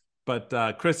 So,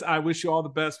 but Chris, I wish you all the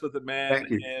best with it, man. Thank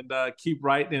you. And keep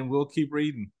writing, and we'll keep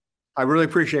reading. I really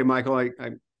appreciate it, Michael.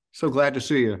 I'm so glad to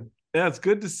see you. Yeah, it's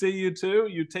good to see you too.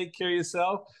 You take care of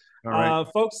yourself. All right.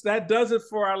 Folks, that does it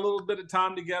for our little bit of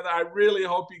time together. I really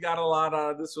hope you got a lot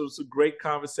out of this. It was a great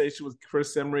conversation with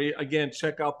Chris Emery. Again,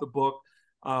 check out the book,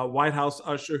 White House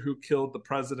Usher: Who Killed the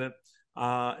President.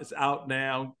 It's out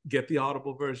now. Get the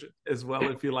Audible version as well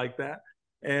if you like that.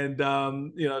 And,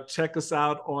 check us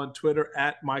out on Twitter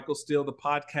at Michael Steele, the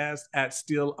podcast, at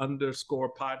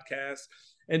Steele_podcast.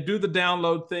 And do the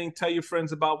download thing. Tell your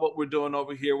friends about what we're doing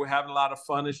over here. We're having a lot of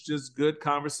fun. It's just good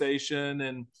conversation,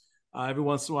 and every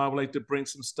once in a while, we like to bring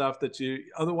some stuff that you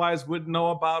otherwise wouldn't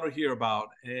know about or hear about.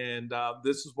 And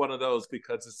this is one of those,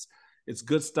 because it's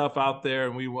good stuff out there,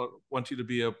 and we want you to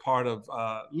be a part of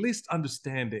at least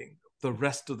understanding the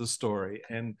rest of the story.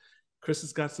 And Chris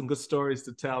has got some good stories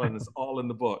to tell, and it's all in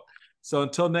the book. So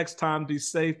until next time, be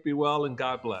safe, be well, and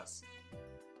God bless.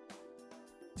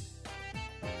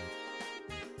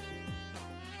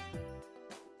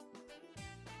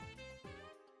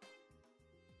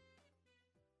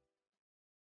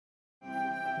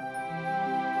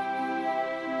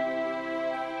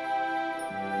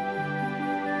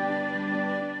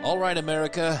 All right,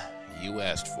 America, you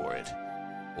asked for it.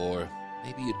 Or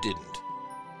maybe you didn't.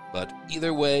 But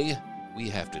either way, we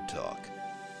have to talk.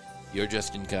 You're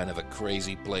just in kind of a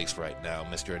crazy place right now,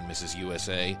 Mr. and Mrs.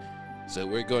 USA, so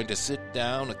we're going to sit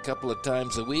down a couple of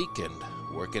times a week and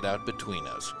work it out between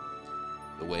us,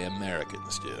 the way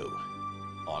Americans do,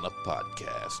 on a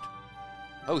podcast.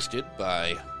 Hosted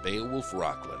by Beowulf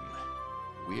Rockland.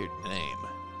 Weird name.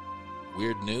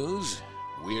 Weird news,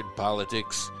 weird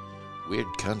politics, weird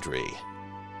country.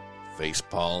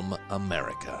 Facepalm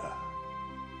America.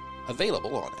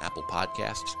 Available on Apple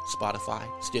Podcasts, Spotify,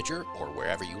 Stitcher, or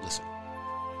wherever you listen.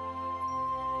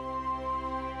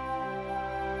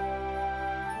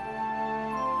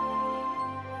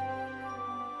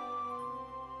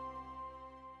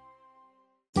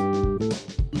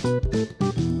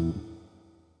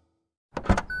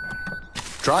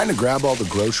 Trying to grab all the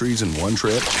groceries in one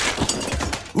trip?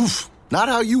 Oof, not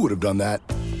how you would have done that.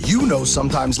 You know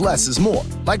sometimes less is more.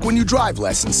 Like when you drive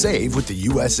less and save with the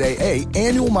USAA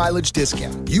annual mileage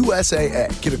discount.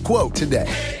 USAA. Get a quote today.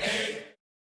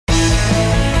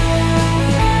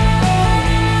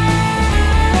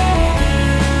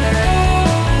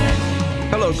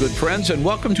 Hello, good friends, and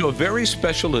welcome to a very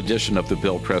special edition of the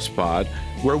Bill Press Pod,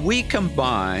 where we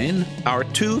combine our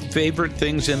two favorite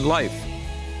things in life,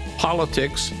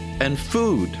 politics and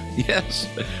food. Yes,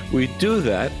 we do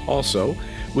that also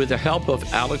with the help of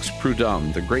Alex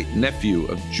Prudhomme, the great nephew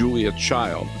of Julia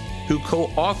Child, who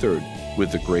co-authored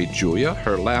with the great Julia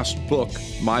her last book,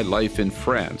 My Life in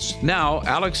France. Now,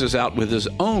 Alex is out with his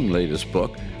own latest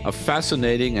book, a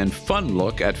fascinating and fun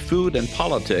look at food and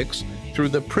politics through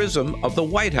the prism of the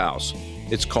White House.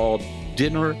 It's called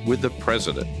Dinner with the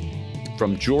President.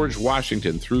 From George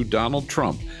Washington through Donald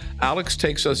Trump, Alex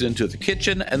takes us into the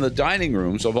kitchen and the dining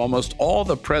rooms of almost all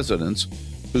the presidents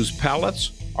whose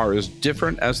palates are as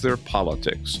different as their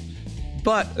politics.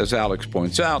 But, as Alex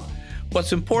points out,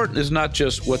 what's important is not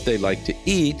just what they like to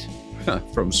eat,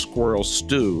 from squirrel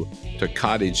stew to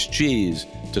cottage cheese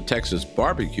to Texas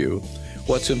barbecue.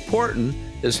 What's important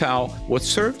is how what's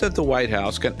served at the White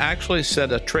House can actually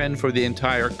set a trend for the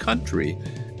entire country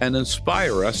and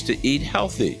inspire us to eat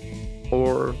healthy,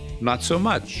 or not so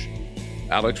much.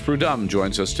 Alex Prudhomme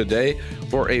joins us today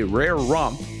for a rare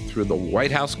romp through the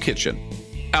White House kitchen.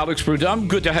 Alex Prudhomme,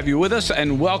 good to have you with us,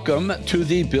 and welcome to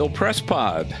the Bill Press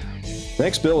Pod.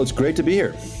 Thanks, Bill. It's great to be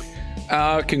here.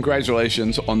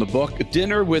 Congratulations on the book,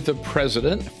 Dinner with the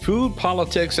President, Food,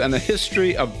 Politics, and a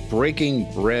History of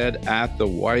Breaking Bread at the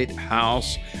White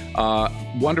House.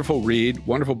 Wonderful read,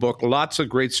 wonderful book, lots of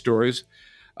great stories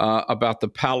about the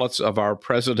palates of our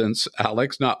presidents,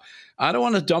 Alex. Now, I don't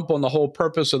want to dump on the whole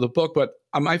purpose of the book, but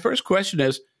my first question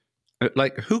is,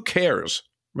 who cares?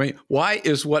 Right? Why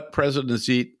is what presidents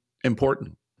eat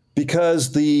important?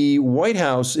 Because the White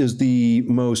House is the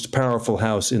most powerful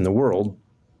house in the world.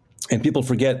 And people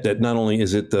forget that not only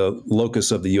is it the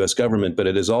locus of the U.S. government, but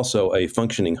it is also a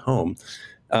functioning home.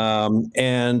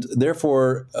 And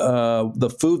therefore,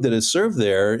 the food that is served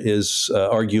there is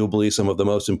arguably some of the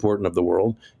most important of the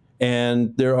world.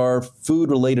 And there are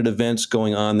food-related events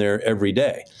going on there every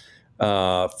day,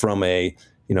 from a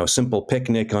simple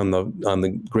picnic on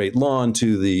the Great Lawn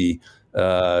to the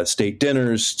state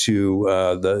dinners to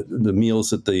the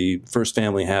meals that the first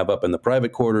family have up in the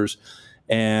private quarters.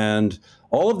 And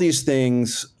all of these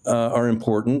things are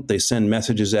important. They send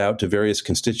messages out to various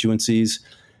constituencies,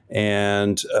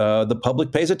 and the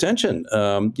public pays attention.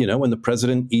 When the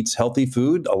president eats healthy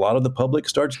food, a lot of the public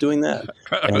starts doing that.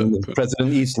 And when the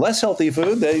president eats less healthy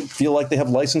food, they feel like they have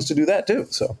license to do that too.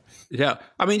 So, yeah,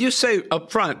 I mean, you say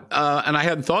up front, and I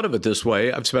hadn't thought of it this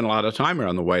way. I've spent a lot of time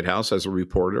around the White House as a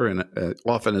reporter and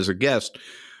often as a guest.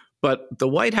 But the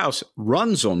White House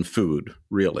runs on food,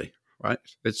 really. Right.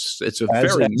 It's a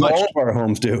very much all of our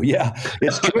homes do. Yeah,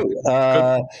 it's true.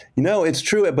 It's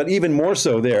true. But even more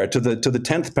so there to the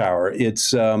 10th power.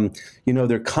 It's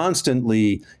they're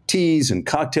constantly teas and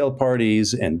cocktail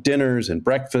parties and dinners and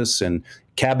breakfasts and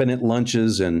cabinet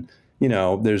lunches. And,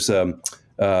 there's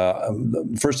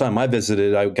first time I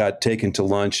visited, I got taken to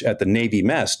lunch at the Navy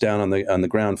Mess down on the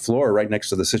ground floor, right next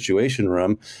to the Situation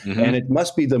Room, and it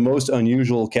must be the most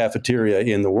unusual cafeteria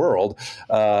in the world.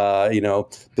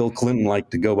 Bill Clinton liked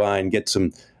to go by and get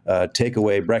some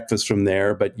takeaway breakfast from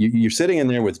there, but you're sitting in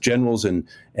there with generals and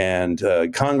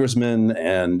congressmen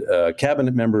and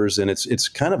cabinet members, and it's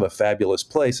kind of a fabulous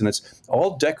place, and it's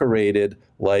all decorated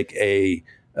like a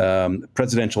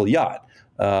presidential yacht.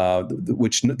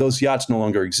 Which those yachts no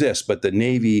longer exist, but the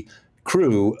Navy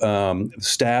crew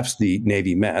staffs the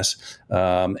Navy Mess,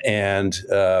 and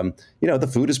the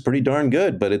food is pretty darn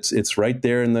good. But it's right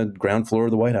there in the ground floor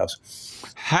of the White House.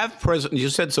 You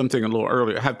said something a little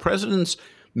earlier. Have presidents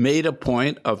made a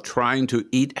point of trying to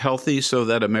eat healthy so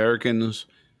that Americans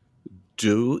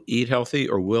do eat healthy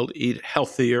or will eat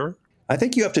healthier? I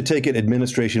think you have to take it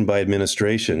administration by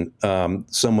administration.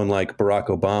 Someone like Barack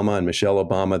Obama and Michelle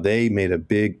Obama, they made a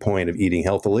big point of eating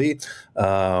healthily.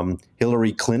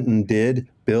 Hillary Clinton did.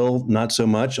 Bill, not so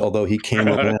much, although he came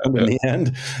around in the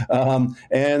end.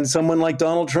 And someone like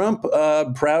Donald Trump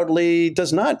proudly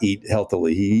does not eat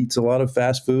healthily. He eats a lot of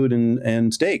fast food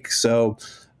and steak. So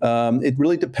it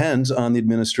really depends on the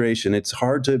administration. It's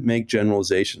hard to make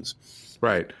generalizations.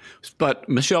 Right. But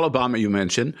Michelle Obama, you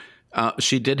mentioned,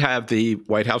 she did have the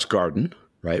White House garden,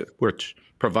 right, which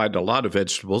provided a lot of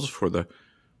vegetables for the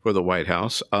White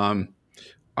House.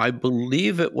 I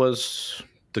believe it was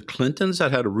the Clintons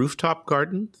that had a rooftop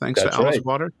garden, thanks to Alice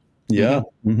Waters. Yeah.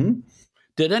 Mm-hmm.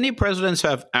 Did any presidents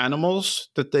have animals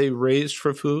that they raised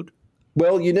for food?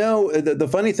 Well, the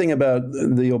funny thing about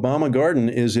the Obama garden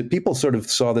is that people sort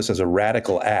of saw this as a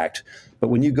radical act. But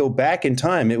when you go back in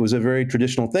time, it was a very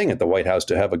traditional thing at the White House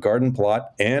to have a garden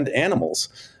plot and animals.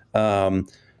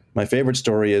 My favorite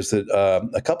story is that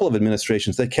a couple of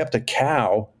administrations, they kept a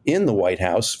cow in the White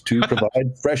House to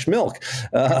provide fresh milk.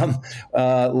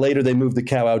 Later, they moved the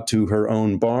cow out to her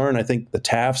own barn. I think the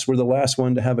Tafts were the last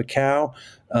one to have a cow.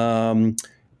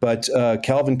 But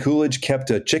Calvin Coolidge kept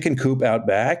a chicken coop out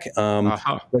back.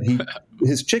 But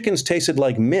his chickens tasted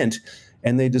like mint.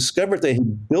 And they discovered they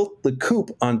had built the coop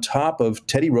on top of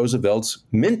Teddy Roosevelt's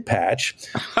mint patch,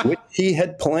 which he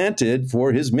had planted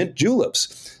for his mint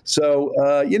juleps. So,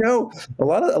 a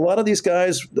lot of these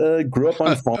guys grew up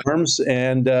on farms,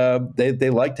 and they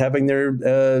liked having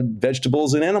their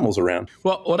vegetables and animals around.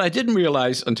 Well, what I didn't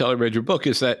realize until I read your book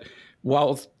is that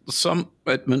while some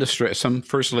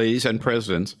first ladies and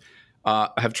presidents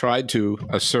have tried to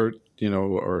assert,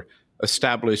 or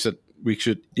establish that we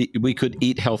could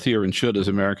eat healthier and should as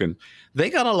Americans, they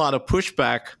got a lot of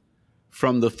pushback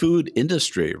from the food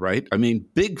industry, right? I mean,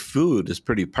 big food is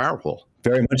pretty powerful.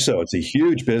 Very much so. It's a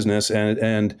huge business.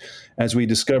 And as we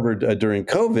discovered during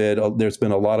COVID, there's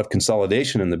been a lot of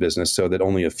consolidation in the business so that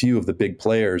only a few of the big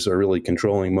players are really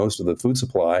controlling most of the food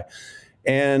supply.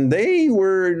 And they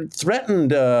were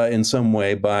threatened in some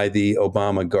way by the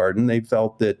Obama garden. They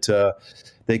felt that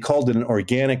they called it an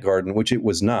organic garden, which it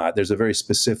was not. There's a very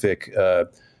specific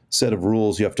set of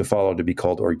rules you have to follow to be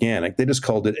called organic. They just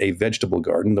called it a vegetable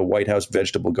garden, the White House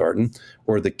vegetable garden,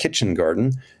 or the kitchen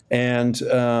garden. And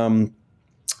the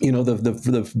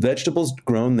vegetables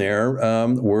grown there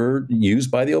were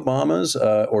used by the Obamas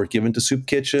or given to soup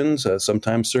kitchens,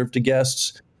 sometimes served to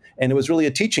guests, and it was really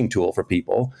a teaching tool for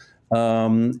people.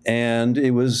 And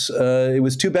it was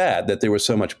too bad that there was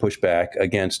so much pushback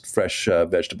against fresh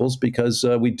vegetables, because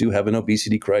we do have an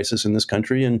obesity crisis in this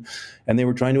country, and they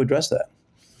were trying to address that.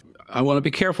 I want to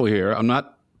be careful here. I'm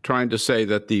not trying to say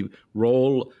that the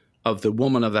role of the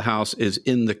woman of the house is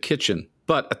in the kitchen,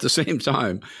 but at the same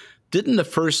time, didn't the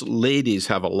first ladies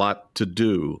have a lot to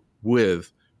do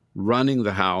with running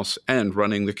the house and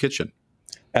running the kitchen?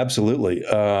 Absolutely.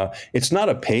 It's not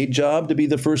a paid job to be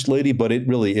the first lady, but it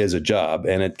really is a job,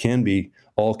 and it can be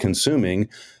all-consuming.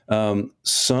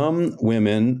 Some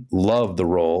women loved the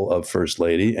role of first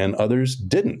lady, and others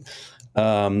didn't.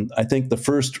 I think the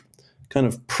first kind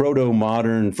of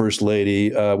proto-modern first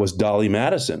lady was Dolly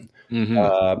Madison.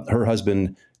 Mm-hmm. Her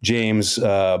husband, James,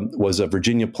 was a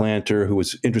Virginia planter who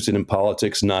was interested in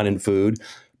politics, not in food.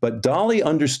 But Dolly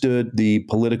understood the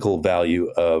political value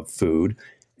of food,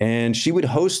 and she would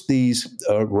host these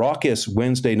raucous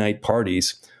Wednesday night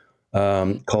parties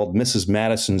called Mrs.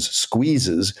 Madison's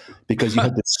Squeezes, because you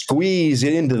had to squeeze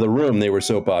into the room. They were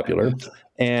so popular.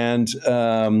 And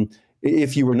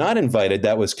if you were not invited,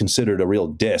 that was considered a real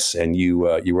diss, and you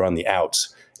were on the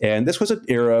outs. And this was an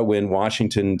era when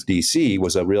Washington, D.C.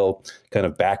 was a real kind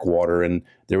of backwater, and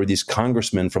there were these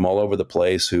congressmen from all over the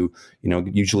place who,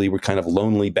 usually were kind of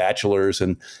lonely bachelors.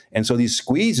 And so these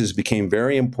squeezes became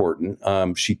very important.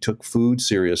 She took food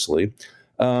seriously.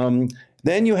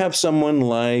 Then you have someone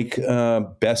like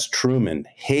Bess Truman,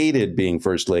 hated being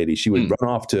first lady. She would run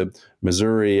off to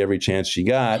Missouri every chance she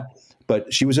got.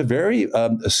 But she was a very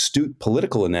astute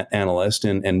political analyst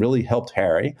and really helped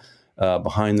Harry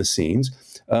behind the scenes.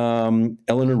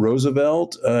 Eleanor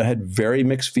Roosevelt had very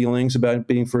mixed feelings about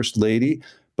being first lady,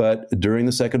 but during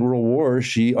the Second World War,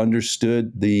 she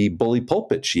understood the bully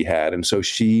pulpit she had. And so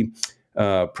she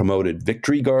promoted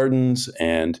victory gardens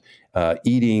and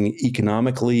eating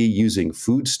economically, using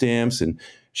food stamps. And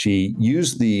she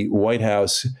used the White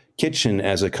House kitchen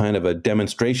as a kind of a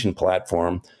demonstration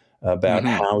platform about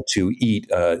how to eat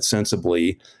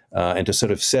sensibly and to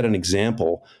sort of set an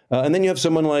example. And then you have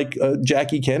someone like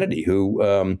Jackie Kennedy,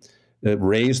 who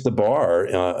raised the bar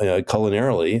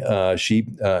culinarily. She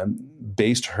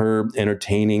based her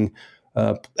entertaining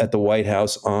at the White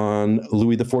House on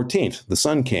Louis XIV, the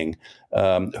Sun King,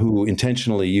 who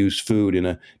intentionally used food in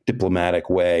a diplomatic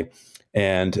way.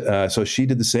 And so she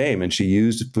did the same, and she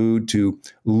used food to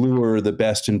lure the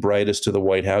best and brightest to the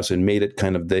White House and made it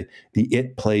kind of the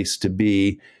it place to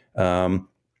be.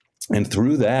 And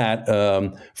through that,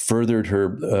 furthered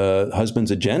her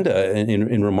husband's agenda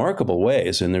in remarkable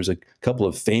ways. And there's a couple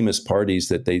of famous parties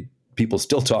that people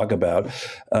still talk about.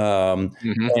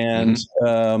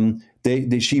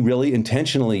 She really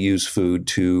intentionally used food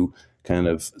to kind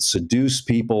of seduce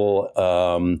people,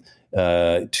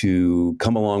 to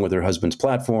come along with her husband's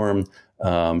platform,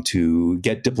 to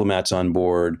get diplomats on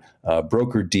board,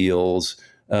 broker deals,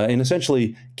 and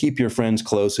essentially keep your friends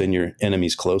close and your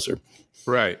enemies closer.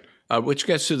 Right. Which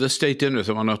gets to the state dinners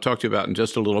I want to talk to you about in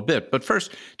just a little bit. But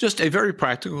first, just a very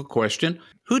practical question.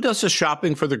 Who does the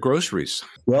shopping for the groceries?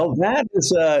 Well, that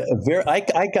is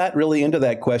I got really into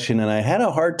that question, and I had a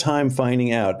hard time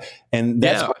finding out. And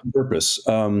that's on purpose.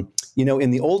 In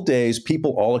the old days,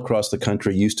 people all across the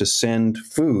country used to send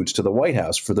foods to the White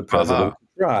House for the president to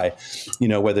try.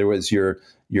 Whether it was your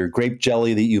grape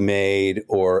jelly that you made,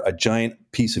 or a giant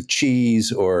piece of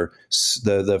cheese, or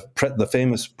the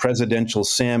famous presidential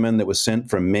salmon that was sent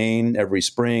from Maine every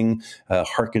spring,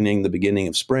 hearkening the beginning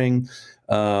of spring.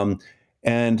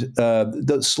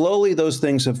 Slowly those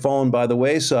things have fallen by the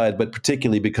wayside, but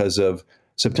particularly because of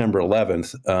September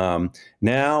 11th.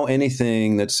 Now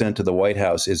anything that's sent to the White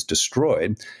House is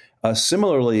destroyed.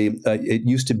 Similarly, it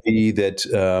used to be that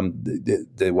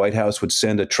the White House would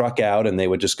send a truck out and they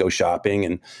would just go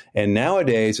shopping. And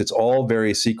nowadays, it's all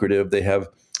very secretive. They have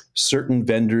certain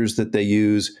vendors that they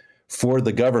use for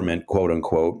the government, quote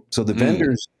unquote. So the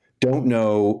vendors don't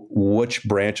know which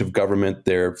branch of government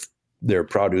their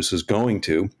produce is going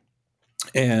to.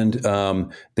 And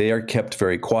they are kept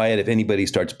very quiet. If anybody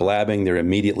starts blabbing, they're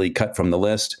immediately cut from the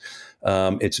list.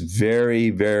 It's very,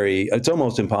 very, it's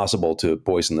almost impossible to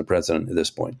poison the president at this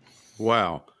point.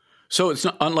 Wow. So it's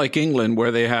not unlike England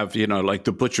where they have, like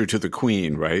the butcher to the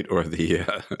queen, right? Or the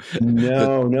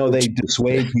no, they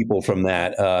dissuade people from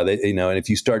that. And if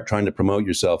you start trying to promote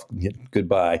yourself,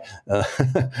 goodbye.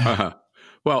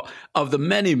 Well, of the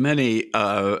many, many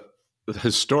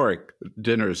historic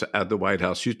dinners at the White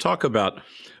House, you talk about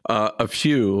a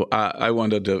few I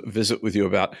wanted to visit with you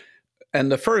about.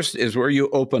 And the first is where you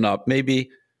open up,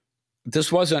 maybe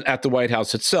this wasn't at the White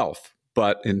House itself,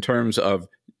 but in terms of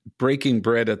breaking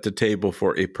bread at the table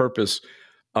for a purpose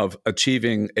of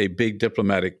achieving a big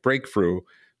diplomatic breakthrough.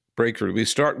 We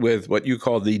start with what you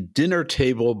call the dinner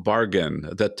table bargain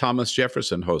that Thomas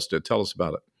Jefferson hosted. Tell us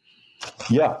about it.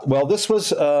 Yeah, well, this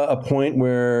was a point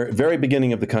where, very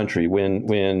beginning of the country,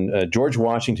 when George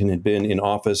Washington had been in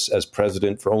office as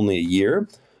president for only a year,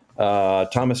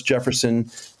 Thomas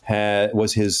Jefferson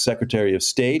was his Secretary of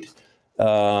State.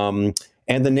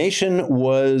 And the nation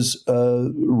was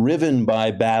riven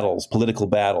by political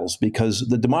battles, because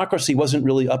the democracy wasn't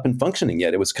really up and functioning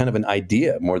yet. It was kind of an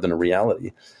idea more than a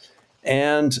reality.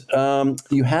 And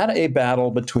you had a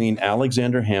battle between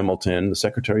Alexander Hamilton, the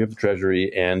Secretary of the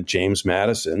Treasury, and James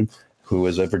Madison, who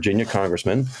was a Virginia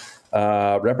congressman,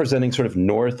 representing sort of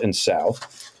North and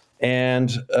South. And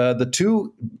the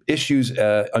two issues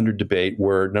under debate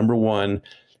were, number one,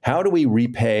 how do we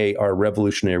repay our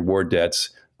Revolutionary War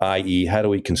debts, i.e., how do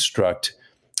we construct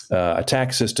a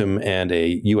tax system and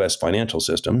a U.S. financial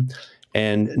system?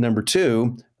 And number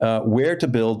two, where to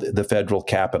build the federal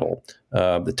capital.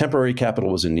 The temporary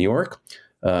capital was in New York,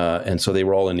 and so they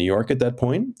were all in New York at that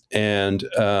point. And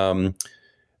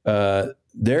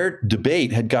their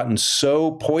debate had gotten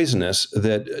so poisonous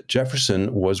that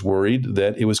Jefferson was worried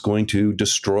that it was going to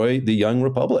destroy the young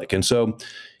republic. And so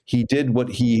he did what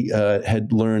he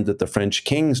had learned that the French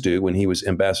kings do when he was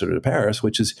ambassador to Paris,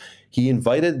 which is he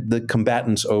invited the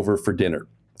combatants over for dinner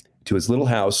to his little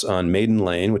house on Maiden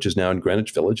Lane, which is now in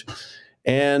Greenwich Village.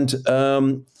 And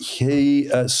he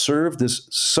served this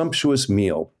sumptuous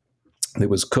meal that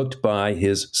was cooked by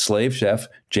his slave chef,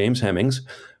 James Hemings,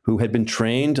 who had been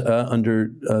trained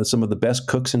under some of the best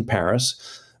cooks in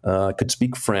Paris, could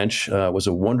speak French, was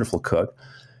a wonderful cook.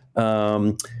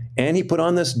 And he put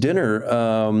on this dinner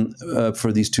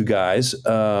for these two guys.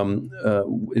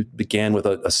 It began with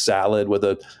a salad with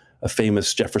a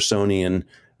famous Jeffersonian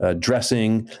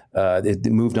dressing. It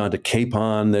moved on to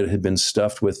capon that had been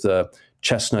stuffed with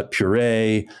chestnut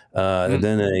puree,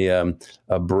 then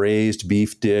a braised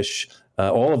beef dish.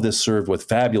 All of this served with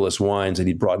fabulous wines that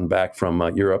he'd brought back from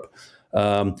Europe.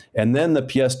 And then the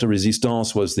pièce de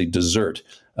résistance was the dessert,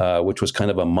 which was kind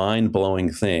of a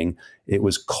mind-blowing thing. It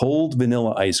was cold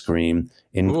vanilla ice cream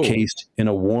encased in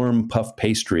a warm puff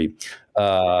pastry.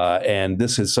 And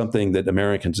this is something that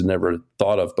Americans had never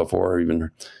thought of before, or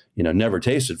even never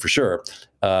tasted for sure.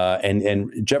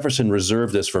 And Jefferson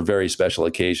reserved this for very special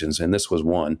occasions, and this was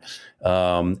one.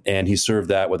 And he served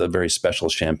that with a very special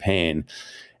champagne.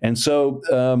 And so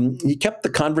he kept the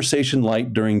conversation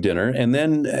light during dinner. And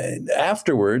then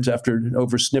afterwards, after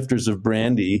over snifters of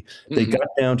brandy, they got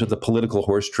down to the political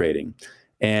horse trading.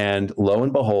 And lo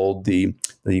and behold, the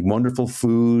wonderful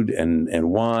food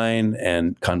and wine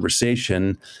and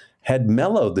conversation had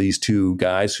mellowed these two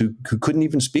guys who couldn't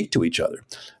even speak to each other.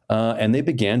 And they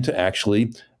began to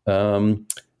actually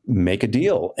make a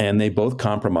deal. And they both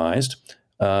compromised.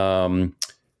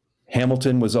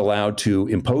 Hamilton was allowed to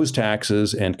impose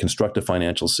taxes and construct a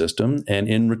financial system. And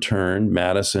in return,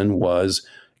 Madison was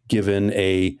given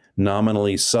a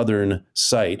nominally southern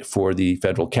site for the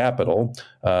federal capital,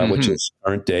 which is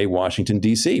current day Washington,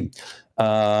 D.C.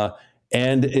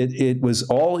 And it was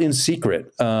all in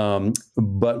secret.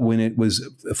 But when it was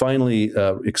finally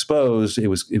exposed, it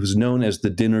was known as the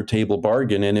dinner table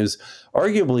bargain. And it was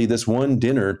arguably this one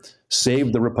dinner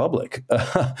saved the Republic.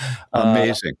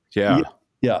 Amazing. Yeah.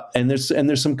 Yeah, and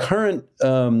there's some current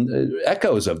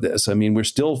echoes of this. I mean, we're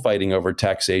still fighting over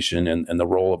taxation and the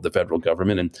role of the federal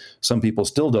government, and some people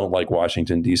still don't like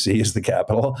Washington, D.C. as the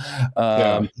capital.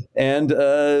 And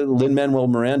Lin-Manuel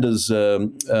Miranda's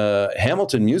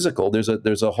Hamilton musical,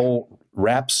 there's a whole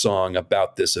rap song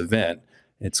about this event.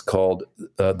 It's called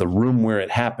 "The Room Where It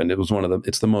Happened."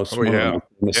 It's the most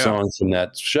famous songs from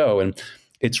that show, and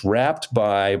it's rapped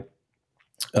by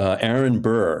Aaron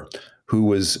Burr, who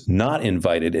was not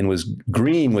invited and was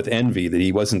green with envy that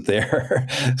he wasn't there.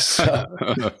 So,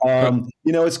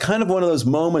 it's kind of one of those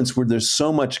moments where there's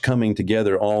so much coming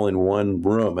together all in one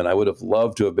room. And I would have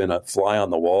loved to have been a fly on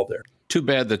the wall there. Too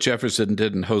bad that Jefferson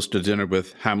didn't host a dinner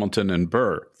with Hamilton and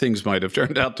Burr. Things might have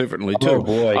turned out differently, too. Oh,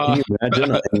 boy. Can you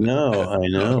imagine? I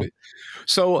know.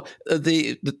 So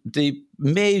the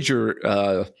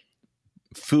major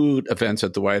food events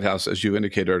at the White House, as you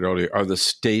indicated earlier, are the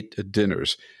state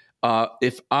dinners.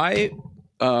 If I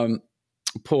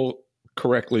pull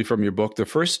correctly from your book, the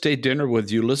first state dinner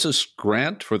with Ulysses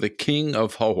Grant for the King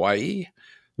of Hawaii,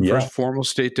 first formal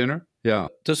state dinner. Yeah,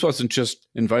 this wasn't just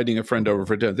inviting a friend over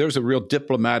for dinner. There was a real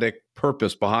diplomatic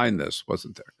purpose behind this,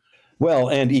 wasn't there? Well,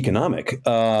 and economic.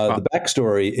 The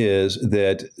backstory is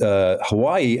that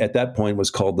Hawaii at that point was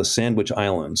called the Sandwich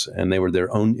Islands, and they were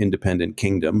their own independent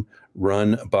kingdom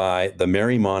run by the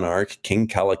merry monarch, King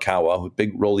Kalakaua, a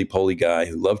big roly-poly guy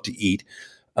who loved to eat.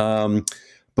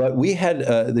 But we had,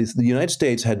 the United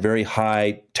States had very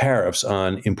high tariffs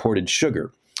on imported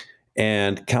sugar.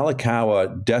 And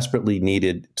Kalakaua desperately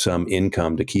needed some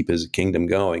income to keep his kingdom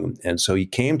going. And so he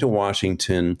came to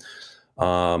Washington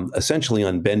essentially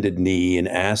on bended knee and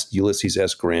asked Ulysses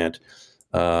S. Grant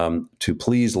to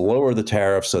please lower the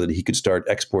tariff so that he could start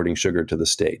exporting sugar to the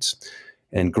states.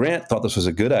 And Grant thought this was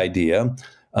a good idea.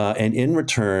 And in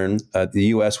return, the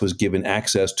U.S. was given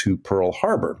access to Pearl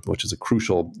Harbor, which is a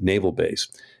crucial naval base.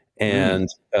 And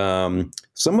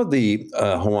some of the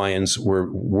Hawaiians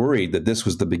were worried that this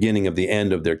was the beginning of the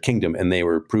end of their kingdom, and they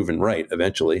were proven right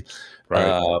eventually.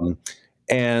 Right.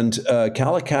 And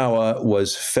Kalakaua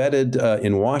was feted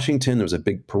in Washington. There was a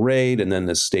big parade and then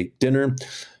the state dinner.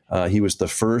 He was the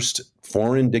first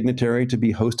foreign dignitary to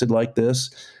be hosted like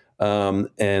this.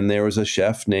 And there was a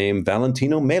chef named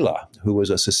Valentino Mela, who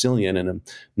was a Sicilian and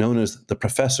known as the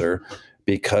Professor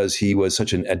because he was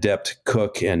such an adept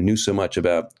cook and knew so much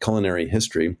about culinary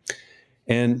history.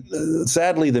 And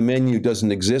sadly, the menu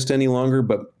doesn't exist any longer,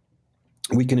 but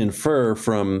we can infer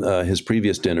from his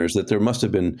previous dinners that there must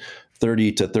have been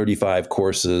 30 to 35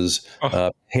 courses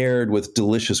paired with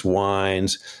delicious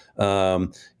wines. The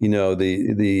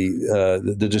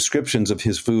descriptions of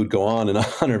his food go on and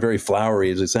on are very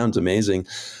flowery. It sounds amazing.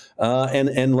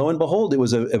 And lo and behold, it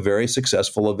was a very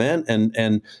successful event.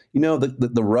 And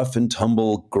the rough and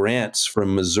tumble Grants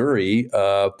from Missouri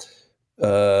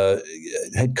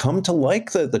had come to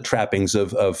like the trappings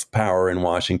of power in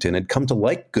Washington, had come to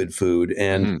like good food,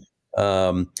 and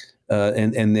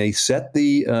they set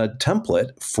the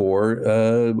template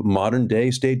for modern day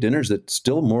state dinners that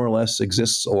still more or less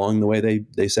exists along the way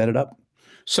they set it up.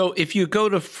 So if you go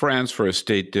to France for a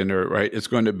state dinner, right, it's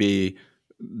going to be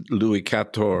Louis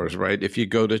XIV, right? If you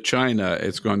go to China,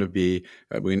 it's going to be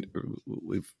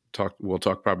we'll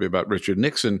talk probably about Richard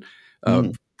Nixon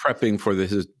prepping for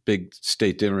his big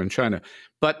state dinner in China.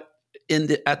 But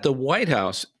at the White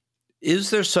House, is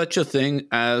there such a thing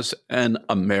as an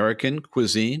American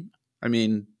cuisine? I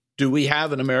mean, do we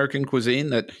have an American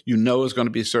cuisine that is going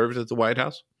to be served at the White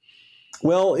House?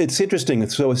 Well, it's interesting.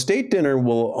 So a state dinner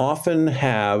will often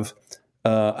have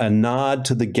a nod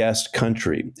to the guest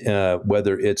country,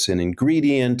 whether it's an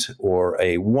ingredient or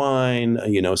a wine.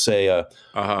 Say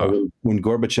when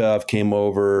Gorbachev came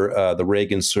over, the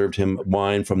Reagans served him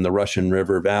wine from the Russian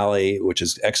River Valley, which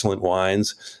is excellent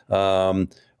wines. Or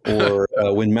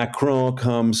when Macron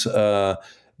comes,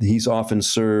 he's often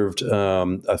served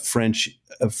a French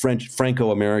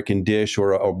Franco-American dish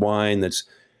or a wine that's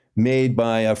made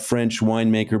by a French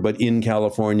winemaker, but in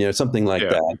California, something like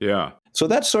that. Yeah. So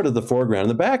that's sort of the foreground.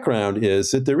 The background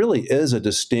is that there really is a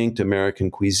distinct American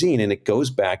cuisine, and it goes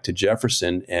back to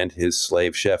Jefferson and his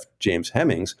slave chef, James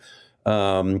Hemings.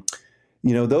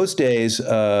 Those days,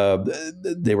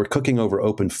 they were cooking over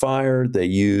open fire. They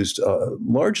used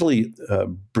largely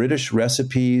British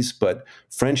recipes, but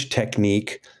French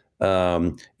technique,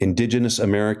 indigenous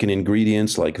American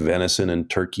ingredients like venison and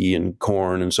turkey and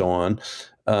corn and so on.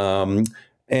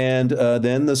 And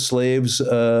then the slaves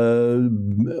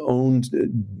owned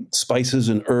spices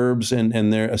and herbs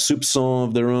and their a soupçon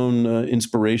of their own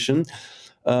inspiration.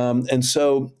 And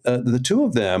so the two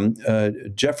of them,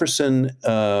 Jefferson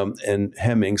and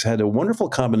Hemings, had a wonderful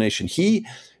combination.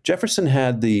 Jefferson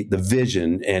had the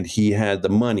vision, and he had the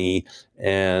money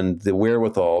and the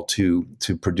wherewithal to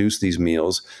produce these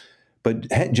meals. But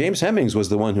James Hemings was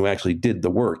the one who actually did the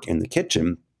work in the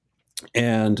kitchen,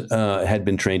 and had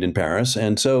been trained in Paris.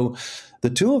 And so the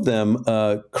two of them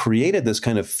created this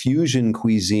kind of fusion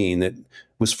cuisine that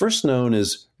was first known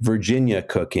as Virginia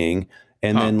cooking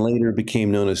and then later became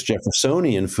known as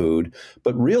Jeffersonian food.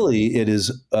 But really, it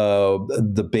is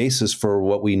the basis for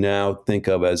what we now think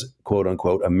of as, quote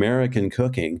unquote, American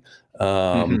cooking.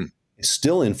 It's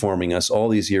still informing us all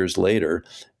these years later.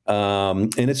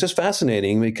 And it's just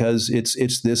fascinating because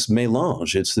it's this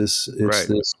mélange, it's this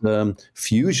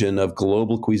fusion of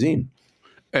global cuisine.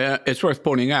 It's worth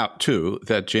pointing out too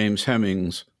that James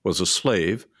Hemings was a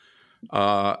slave,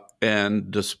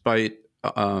 and despite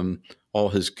all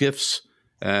his gifts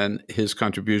and his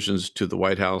contributions to the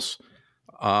White House,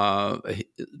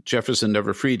 Jefferson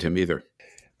never freed him either.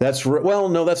 Well,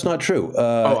 no, that's not true.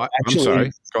 I'm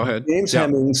sorry. Go ahead. James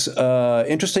Hemings,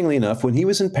 interestingly enough, when he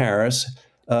was in Paris,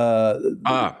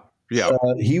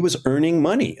 he was earning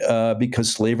money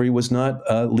because slavery was not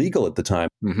legal at the time.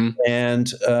 Mm-hmm.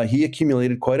 And he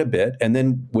accumulated quite a bit. And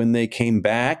then when they came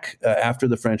back after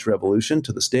the French Revolution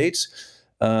to the States,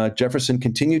 Jefferson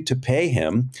continued to pay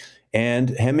him, and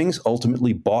Hemings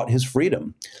ultimately bought his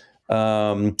freedom.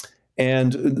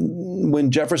 And when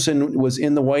Jefferson was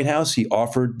in the White House, he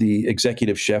offered the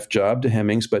executive chef job to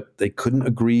Hemings, but they couldn't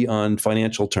agree on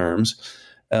financial terms.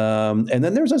 And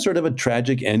then there's a sort of a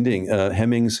tragic ending.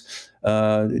 Hemings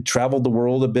traveled the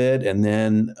world a bit and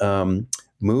then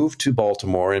moved to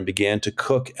Baltimore and began to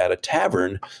cook at a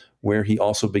tavern where he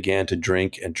also began to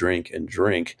drink and drink and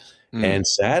drink. And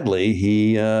sadly,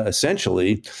 he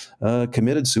essentially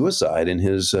committed suicide in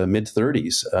his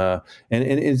mid-30s. And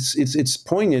it's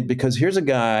poignant because here's a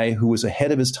guy who was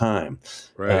ahead of his time.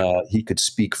 Right. He could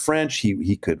speak French.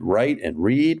 He could write and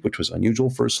read, which was unusual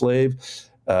for a slave.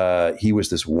 He was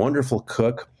this wonderful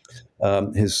cook.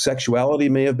 His sexuality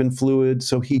may have been fluid,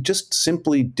 so he just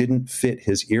simply didn't fit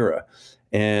his era.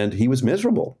 And he was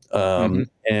miserable,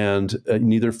 and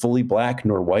neither fully black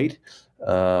nor white.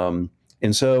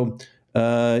 And so,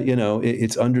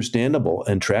 it's understandable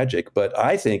and tragic, but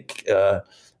I think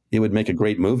it would make a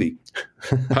great movie.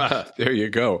 There you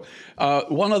go.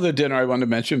 One other dinner I want to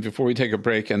mention before we take a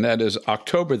break, and that is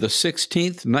October the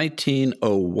 16th,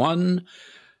 1901,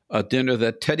 a dinner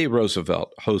that Teddy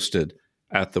Roosevelt hosted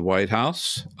at the White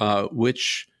House,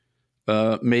 which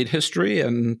made history,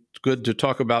 and good to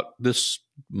talk about this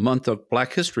month of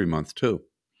Black History Month, too.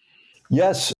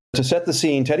 Yes. To set the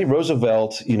scene, Teddy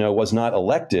Roosevelt, was not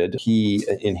elected. He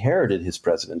inherited his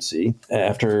presidency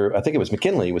after, I think it was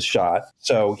McKinley was shot.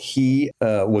 So he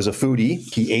was a foodie.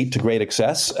 He ate to great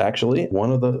excess, actually.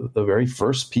 One of the very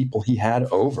first people he had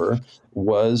over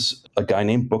was a guy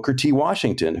named Booker T.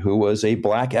 Washington, who was a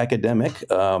black academic,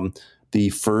 the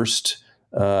first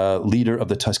leader of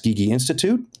the Tuskegee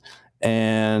Institute,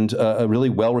 and a really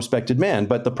well-respected man.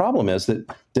 But the problem is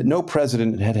that no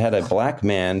president had a black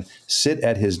man sit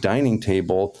at his dining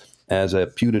table as a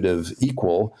putative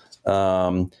equal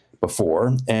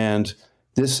before. And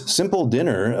this simple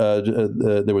dinner,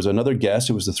 there was another guest.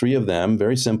 It was the three of them.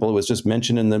 Very simple. It was just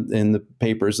mentioned in the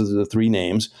papers as the three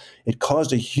names. It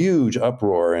caused a huge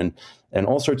uproar and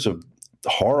all sorts of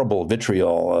horrible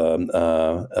vitriol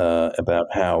about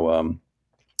how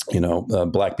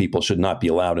black people should not be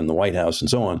allowed in the White House and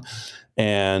so on.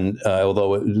 And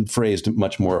although it phrased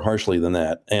much more harshly than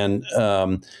that. And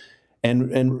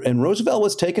Roosevelt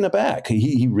was taken aback.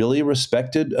 He really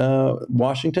respected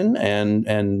Washington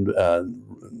and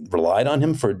relied on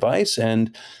him for advice.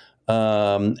 And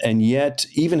yet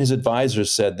even his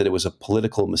advisors said that it was a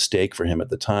political mistake for him at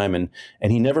the time. And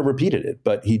he never repeated it,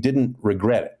 but he didn't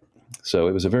regret it. So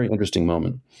it was a very interesting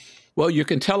moment. Well, you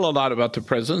can tell a lot about the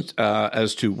president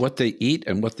as to what they eat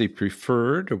and what they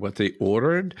preferred or what they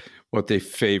ordered, what they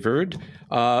favored.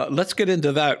 Let's get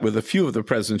into that with a few of the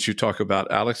presidents you talk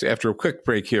about, Alex, after a quick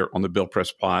break here on the Bill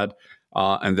Press Pod,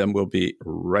 and then we'll be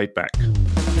right back.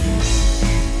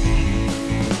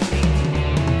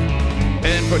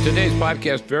 And for today's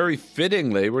podcast, very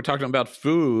fittingly, we're talking about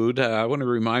food. I want to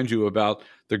remind you about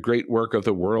the great work of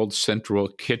the World Central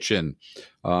Kitchen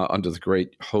under the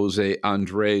great Jose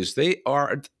Andres. They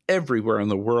are everywhere in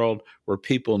the world where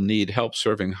people need help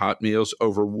serving hot meals.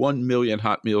 Over 1 million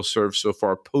hot meals served so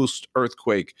far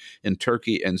post-earthquake in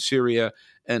Turkey and Syria,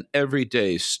 and every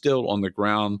day still on the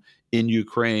ground in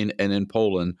Ukraine and in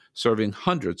Poland, serving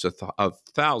hundreds of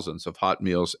thousands of hot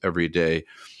meals every day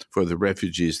for the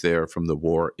refugees there from the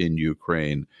war in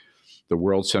Ukraine. The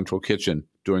World Central Kitchen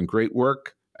doing great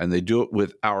work, and they do it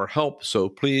with our help. So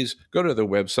please go to their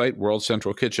website, World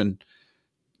Central Kitchen.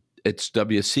 It's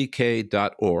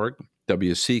WCK.org,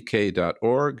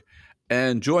 WCK.org,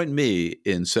 and join me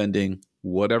in sending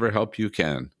whatever help you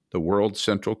can. The World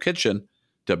Central Kitchen,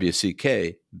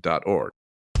 WCK.org.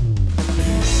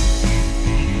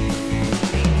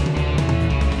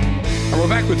 And we're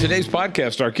back with today's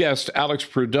podcast. Our guest, Alex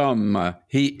Prudhomme.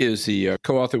 He is the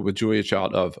co-author with Julia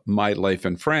Child of My Life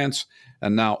in France,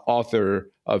 and now author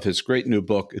of his great new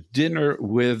book, Dinner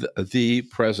with the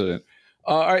President.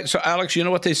 All right, so Alex, you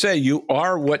know what they say, you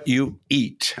are what you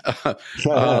eat.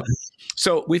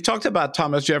 So we've talked about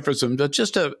Thomas Jefferson, but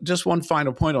just one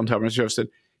final point on Thomas Jefferson.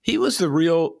 He was the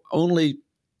real only,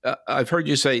 I've heard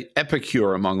you say,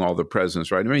 epicure among all the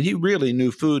presidents, right? I mean, he really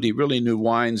knew food, he really knew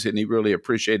wines, and he really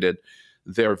appreciated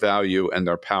their value and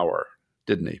their power.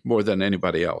 didn't he? More than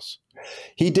anybody else.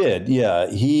 He did, yeah.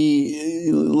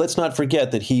 Let's not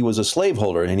forget that he was a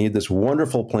slaveholder, and he had this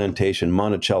wonderful plantation,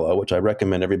 Monticello, which I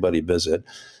recommend everybody visit,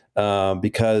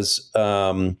 because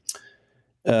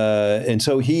and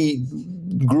so he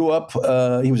grew up.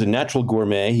 He was a natural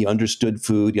gourmet. He understood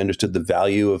food. He understood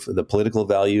the political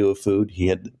value of food. He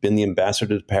had been the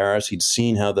ambassador to Paris. He'd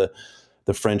seen how the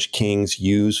French kings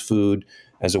use food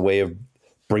as a way of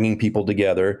bringing people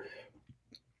together.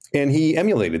 And he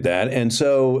emulated that. And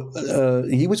so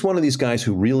he was one of these guys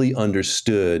who really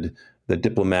understood the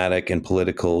diplomatic and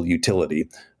political utility.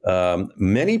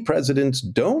 Many presidents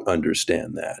don't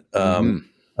understand that.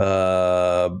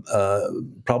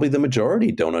 Probably the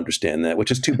majority don't understand that,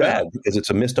 which is too bad because it's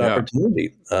a missed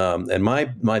opportunity. And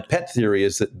my pet theory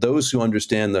is that those who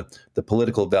understand the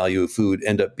political value of food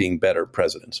end up being better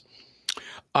presidents.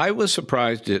 I was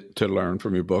surprised to learn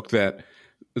from your book that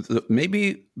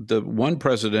maybe the one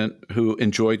president who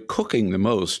enjoyed cooking the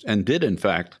most and did, in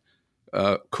fact,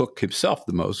 cook himself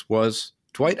the most was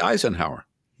Dwight Eisenhower.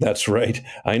 That's right.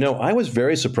 I know. I was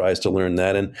very surprised to learn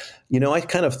that. And, I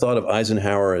kind of thought of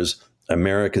Eisenhower as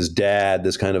America's dad,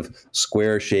 this kind of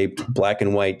square-shaped black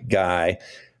and white guy.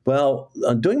 Well,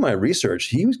 doing my research,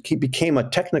 he became a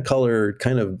Technicolor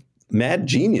kind of mad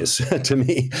genius to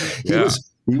me.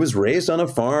 He was raised on a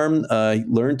farm. He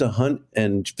learned to hunt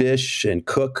and fish and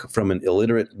cook from an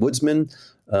illiterate woodsman,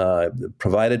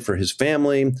 provided for his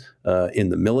family in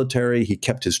the military. He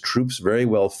kept his troops very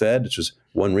well fed, which was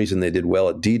one reason they did well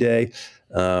at D-Day.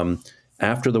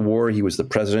 After the war, he was the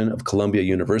president of Columbia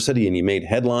University, and he made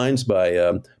headlines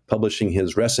by publishing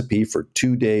his recipe for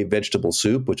 2-day vegetable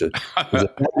soup, which was a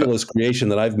fabulous creation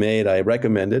that I've made. I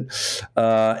recommend it.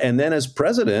 And then as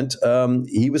president,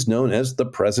 he was known as the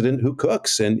president who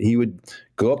cooks, and he would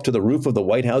go up to the roof of the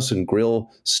White House and grill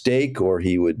steak, or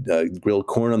he would grill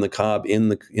corn on the cob in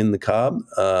the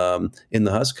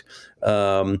husk.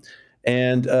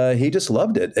 And he just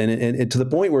loved it, and to the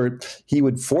point where he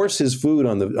would force his food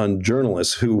on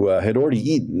journalists who had already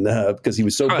eaten because he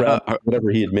was so proud of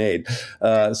whatever he had made.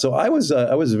 So I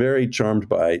was very charmed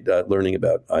by learning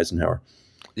about Eisenhower.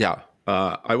 Yeah,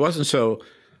 I wasn't so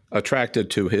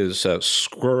attracted to his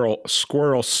squirrel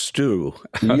stew.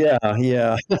 Yeah.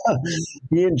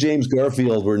 He and James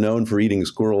Garfield were known for eating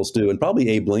squirrel stew, and probably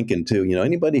Abe Lincoln too.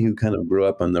 Anybody who kind of grew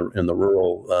up in the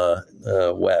rural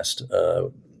West.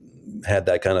 Had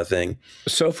that kind of thing.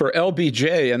 So for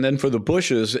LBJ and then for the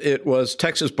Bushes, it was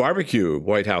Texas barbecue,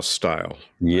 White House style.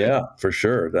 Yeah, for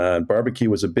sure. Barbecue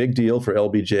was a big deal for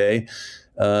LBJ.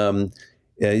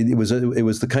 It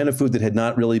was the kind of food that had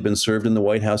not really been served in the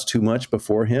White House too much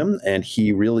before him, and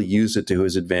he really used it to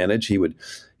his advantage. He would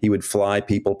fly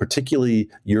people, particularly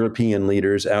European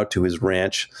leaders, out to his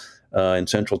ranch in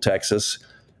Central Texas,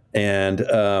 and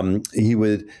he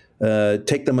would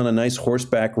take them on a nice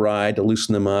horseback ride to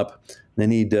loosen them up. Then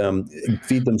he'd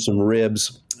feed them some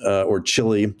ribs or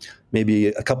chili, maybe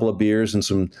a couple of beers and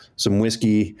some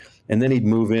whiskey. And then he'd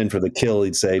move in for the kill.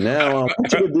 He'd say, "Now, I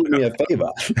want you to do me a favor."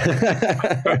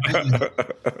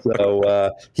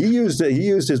 So he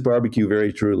used his barbecue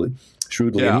very shrewdly.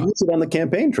 Yeah. And he used it on the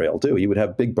campaign trail, too. He would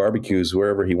have big barbecues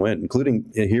wherever he went, including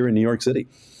here in New York City.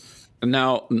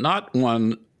 Now, not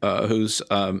one whose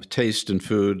taste in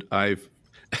food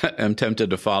I'm tempted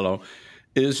to follow,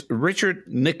 is Richard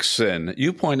Nixon.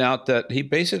 You point out that he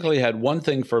basically had one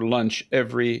thing for lunch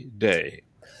every day.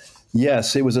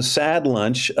 Yes, it was a sad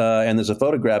lunch, and there's a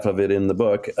photograph of it in the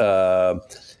book.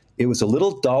 It was a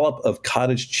little dollop of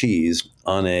cottage cheese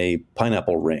on a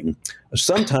pineapple ring.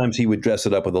 Sometimes he would dress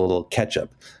it up with a little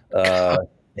ketchup.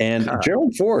 And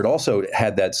Gerald Ford also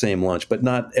had that same lunch, but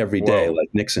not every day like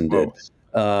Nixon did.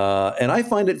 And I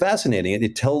find it fascinating.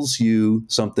 It tells you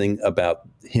something about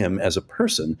him as a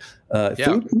person.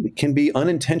 Food can be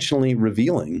unintentionally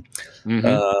revealing.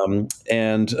 Mm-hmm.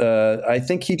 And I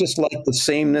think he just liked the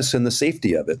sameness and the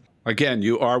safety of it. Again,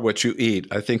 you are what you eat.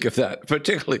 I think of that,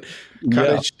 particularly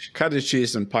cottage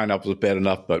cheese and pineapple is bad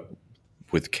enough, but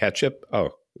with ketchup,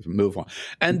 move on.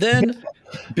 And then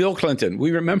Bill Clinton.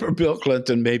 We remember Bill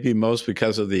Clinton maybe most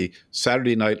because of the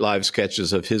Saturday Night Live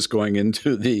sketches of his going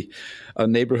into the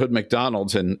neighborhood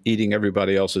McDonald's and eating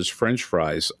everybody else's French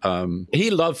fries. He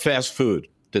loved fast food,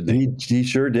 didn't he? He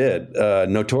sure did,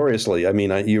 notoriously. I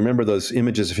mean, you remember those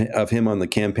images of him on the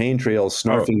campaign trail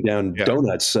snarfing down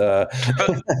donuts. I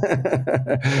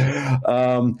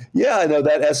know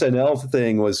that SNL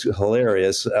thing was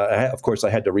hilarious. Of course, I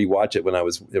had to rewatch it when I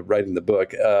was writing the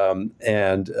book.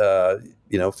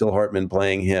 Phil Hartman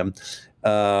playing him.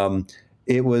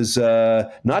 It was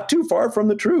not too far from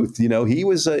the truth. He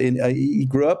was he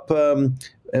grew up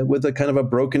with a kind of a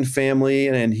broken family,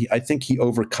 and I think he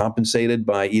overcompensated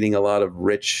by eating a lot of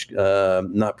rich,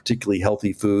 not particularly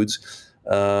healthy foods.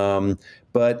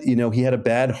 But he had a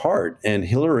bad heart, and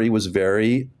Hillary was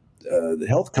very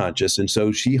health conscious, and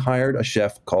so she hired a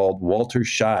chef called Walter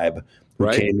Scheib,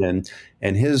 who came in,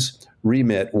 and his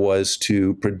remit was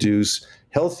to produce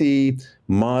healthy,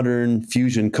 modern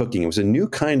fusion cooking. It was a new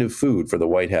kind of food for the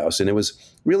White House, and it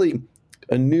was really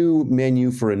a new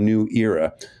menu for a new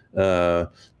era.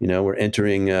 We're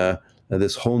entering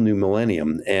this whole new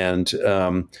millennium, and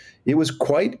it was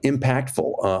quite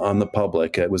impactful on the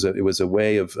public. It was a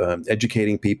way of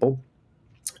educating people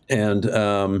and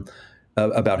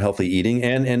about healthy eating,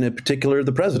 and in particular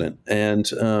the president.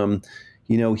 And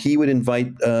he would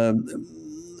invite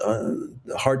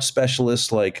heart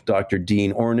specialists like Dr.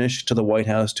 Dean Ornish to the White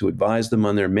House to advise them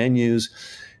on their menus.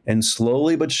 And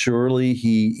slowly but surely,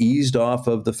 he eased off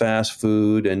of the fast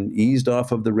food and eased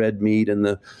off of the red meat and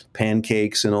the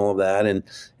pancakes and all of that,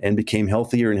 and became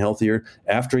healthier and healthier.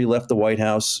 After he left the White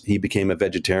House, he became a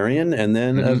vegetarian and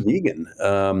then a vegan.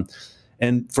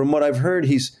 And from what I've heard,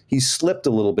 he's slipped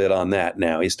a little bit on that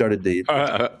now. He started to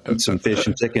eat some fish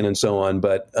and chicken and so on,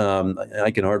 but I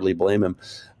can hardly blame him.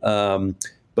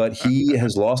 But he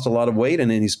has lost a lot of weight, and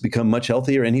then he's become much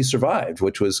healthier, and he survived,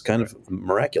 which was kind of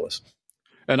miraculous.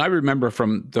 And I remember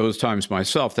from those times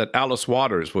myself that Alice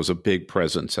Waters was a big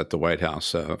presence at the White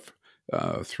House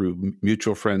through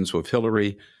mutual friends with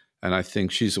Hillary. And I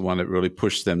think she's the one that really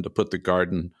pushed them to put the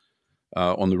garden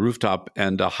on the rooftop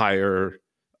and to hire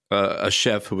a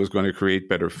chef who was going to create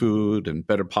better food and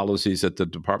better policies at the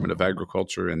Department of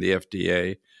Agriculture and the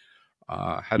FDA.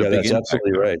 Had a big that's impact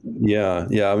absolutely right.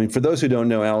 Yeah. I mean, for those who don't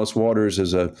know, Alice Waters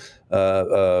is a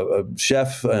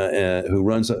chef who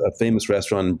runs a famous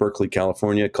restaurant in Berkeley,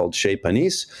 California called Chez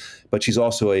Panisse, but she's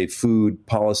also a food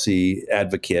policy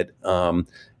advocate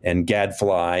and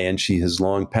gadfly, and she has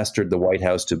long pestered the White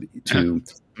House to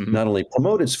not only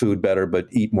promote its food better, but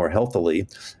eat more healthily.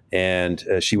 And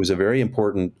she was a very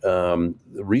important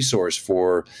resource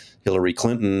for Hillary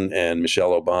Clinton and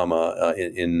Michelle Obama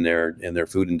in their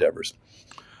food endeavors.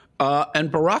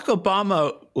 And Barack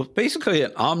Obama was basically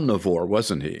an omnivore,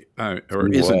 wasn't he?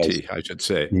 Isn't he, I should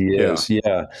say. He is,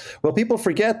 yeah. Well, people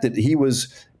forget that he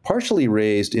was partially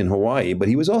raised in Hawaii, but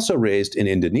he was also raised in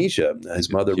Indonesia.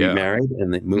 His mother remarried,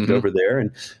 and they moved over there.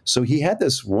 And so he had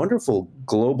this wonderful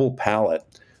global palate.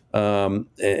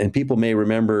 And people may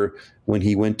remember when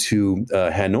he went to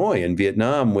Hanoi in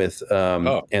Vietnam with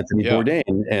Anthony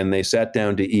Bourdain, and they sat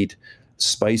down to eat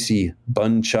spicy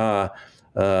bun cha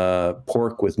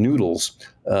pork with noodles,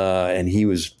 and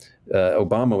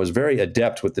Obama was very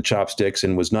adept with the chopsticks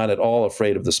and was not at all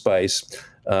afraid of the spice.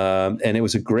 And it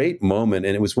was a great moment,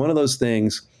 and it was one of those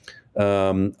things,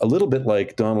 a little bit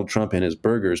like Donald Trump and his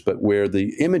burgers, but where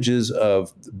the images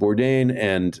of Bourdain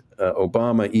and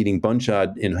Obama eating bun cha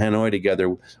in Hanoi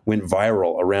together went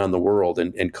viral around the world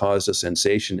and caused a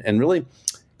sensation, and really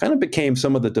kind of became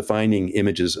some of the defining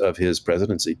images of his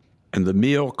presidency. And the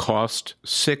meal cost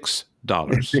 $6.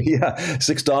 Yeah,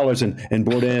 $6. And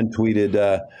Bourdain tweeted,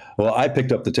 well, I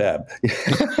picked up the tab.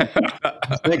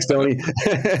 Thanks, Tony.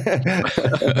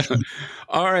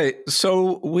 All right.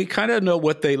 So we kind of know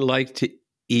what they like to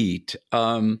eat.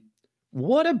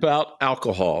 What about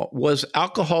alcohol? Was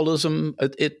alcoholism,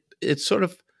 it's sort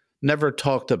of never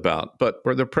talked about, but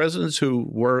were there presidents who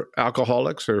were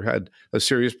alcoholics or had a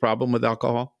serious problem with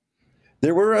alcohol?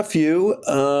 There were a few.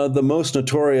 The most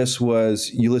notorious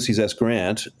was Ulysses S.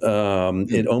 Grant.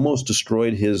 It almost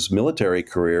destroyed his military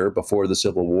career before the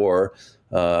Civil War.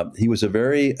 He was a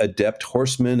very adept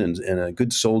horseman and a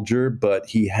good soldier, but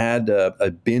he had a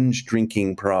binge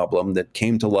drinking problem that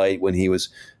came to light when he was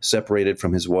separated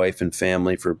from his wife and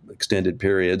family for extended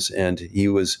periods. And he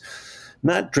was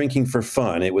not drinking for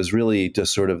fun. It was really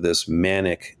just sort of this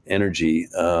manic energy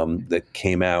that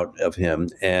came out of him.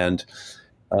 And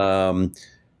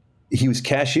he was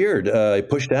cashiered,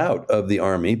 pushed out of the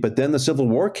army, but then the Civil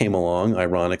War came along,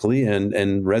 ironically,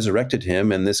 and resurrected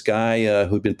him. And this guy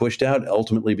who'd been pushed out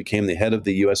ultimately became the head of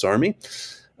the U.S. Army,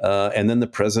 and then the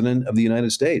president of the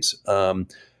United States.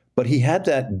 But he had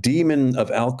that demon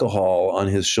of alcohol on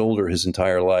his shoulder his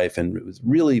entire life, and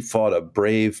really fought a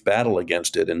brave battle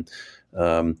against it. And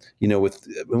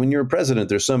when you're a president,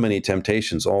 there's so many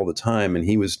temptations all the time, and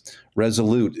he was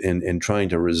resolute in trying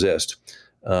to resist.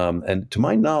 And to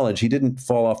my knowledge, he didn't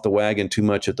fall off the wagon too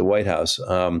much at the White House.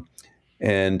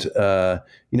 He'd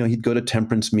go to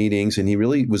temperance meetings, and he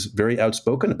really was very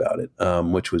outspoken about it,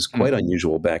 which was quite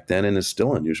unusual back then and is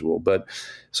still unusual. But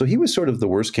so he was sort of the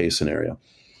worst case scenario.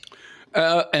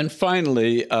 And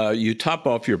finally, you top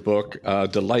off your book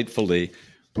delightfully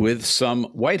with some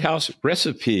White House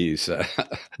recipes.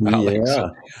 Alex. Yeah,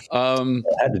 I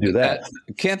had to do that.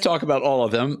 Can't talk about all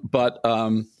of them, but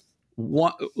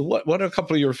what are a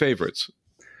couple of your favorites?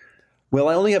 Well,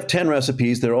 I only have 10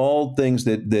 recipes. They're all things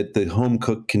that the home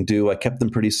cook can do. I kept them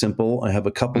pretty simple. I have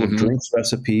a couple of drinks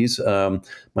recipes.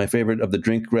 My favorite of the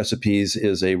drink recipes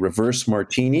is a reverse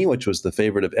martini, which was the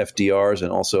favorite of FDR's and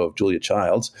also of Julia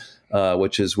Child's,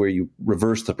 which is where you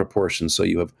reverse the proportions. So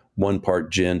you have 1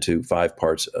 part gin to 5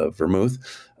 parts of vermouth.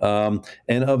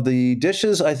 And of the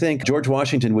dishes, I think George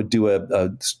Washington would do a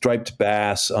striped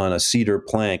bass on a cedar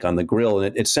plank on the grill.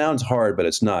 And it sounds hard, but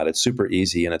it's not. It's super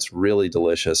easy and it's really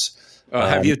delicious.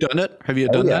 Have you done it? Have you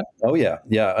done that? Oh, yeah.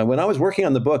 Yeah. And when I was working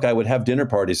on the book, I would have dinner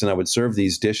parties and I would serve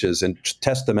these dishes and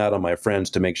test them out on my friends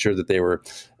to make sure that they were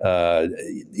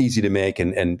easy to make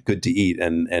and good to eat.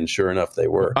 And sure enough, they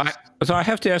were. So I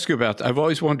have to ask you about that. I've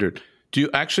always wondered, do you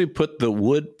actually put the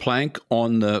wood plank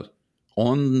on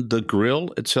the grill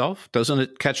itself? Doesn't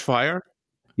it catch fire?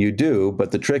 You do.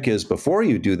 But the trick is before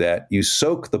you do that, you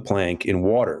soak the plank in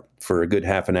water for a good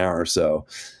half an hour or so.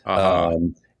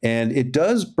 And it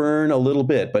does burn a little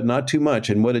bit, but not too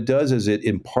much. And what it does is it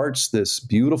imparts this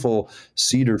beautiful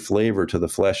cedar flavor to the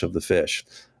flesh of the fish.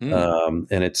 And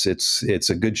it's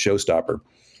a good showstopper.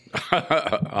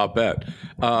 I'll bet.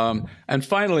 And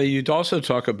finally, you'd also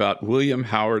talk about William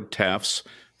Howard Taft's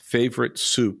favorite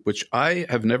soup, which I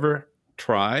have never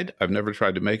tried. I've never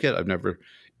tried to make it. I've never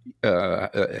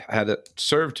had it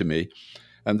served to me.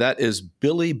 And that is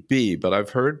Billy B. But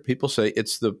I've heard people say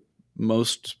it's the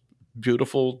most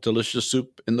beautiful, delicious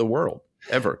soup in the world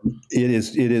ever. It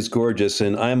is gorgeous,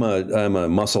 and I'm a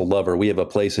mussel lover. We have a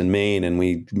place in Maine, and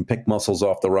we pick mussels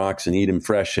off the rocks and eat them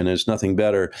fresh, and there's nothing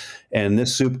better. And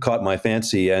this soup caught my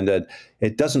fancy, and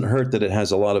it doesn't hurt that it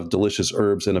has a lot of delicious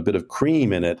herbs and a bit of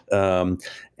cream in it.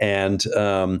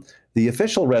 The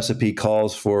official recipe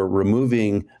calls for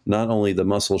removing not only the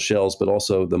mussel shells, but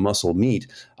also the mussel meat.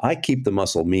 I keep the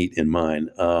mussel meat in mine,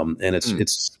 and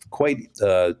it's quite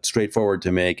straightforward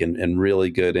to make and really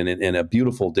good and a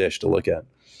beautiful dish to look at.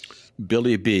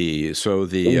 Billy B. So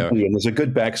and there's a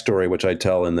good backstory which I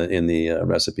tell in the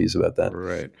recipes about that.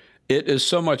 Right. It is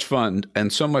so much fun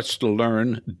and so much to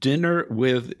learn. Dinner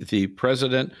with the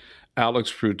President,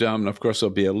 Alex Prud'homme. And of course,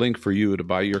 there'll be a link for you to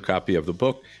buy your copy of the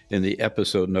book in the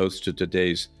episode notes to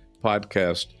today's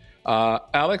podcast.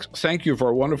 Alex, thank you for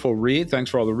a wonderful read. Thanks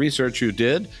for all the research you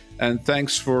did. And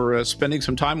thanks for spending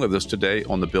some time with us today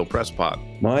on the Bill Press Pod.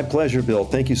 My pleasure, Bill.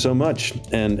 Thank you so much.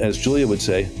 And as Julia would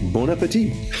say, bon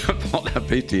appetit. Bon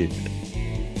appetit.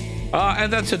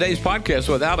 And that's today's podcast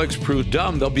with Alex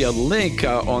Prud'homme. There'll be a link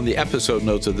on the episode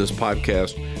notes of this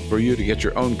podcast for you to get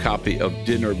your own copy of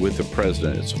Dinner with the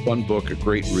President. It's a fun book, a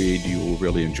great read. You will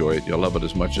really enjoy it. You'll love it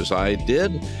as much as I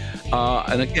did.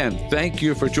 And again, thank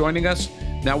you for joining us.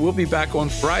 Now, we'll be back on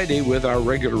Friday with our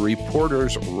regular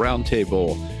Reporters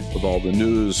Roundtable with all the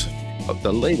news,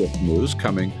 the latest news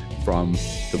coming from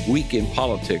the week in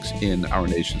politics in our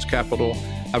nation's capital.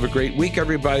 Have a great week,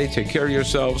 everybody. Take care of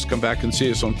yourselves. Come back and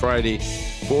see us on Friday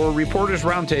for Reporters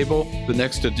Roundtable, the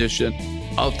next edition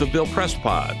of the Bill Press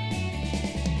Pod.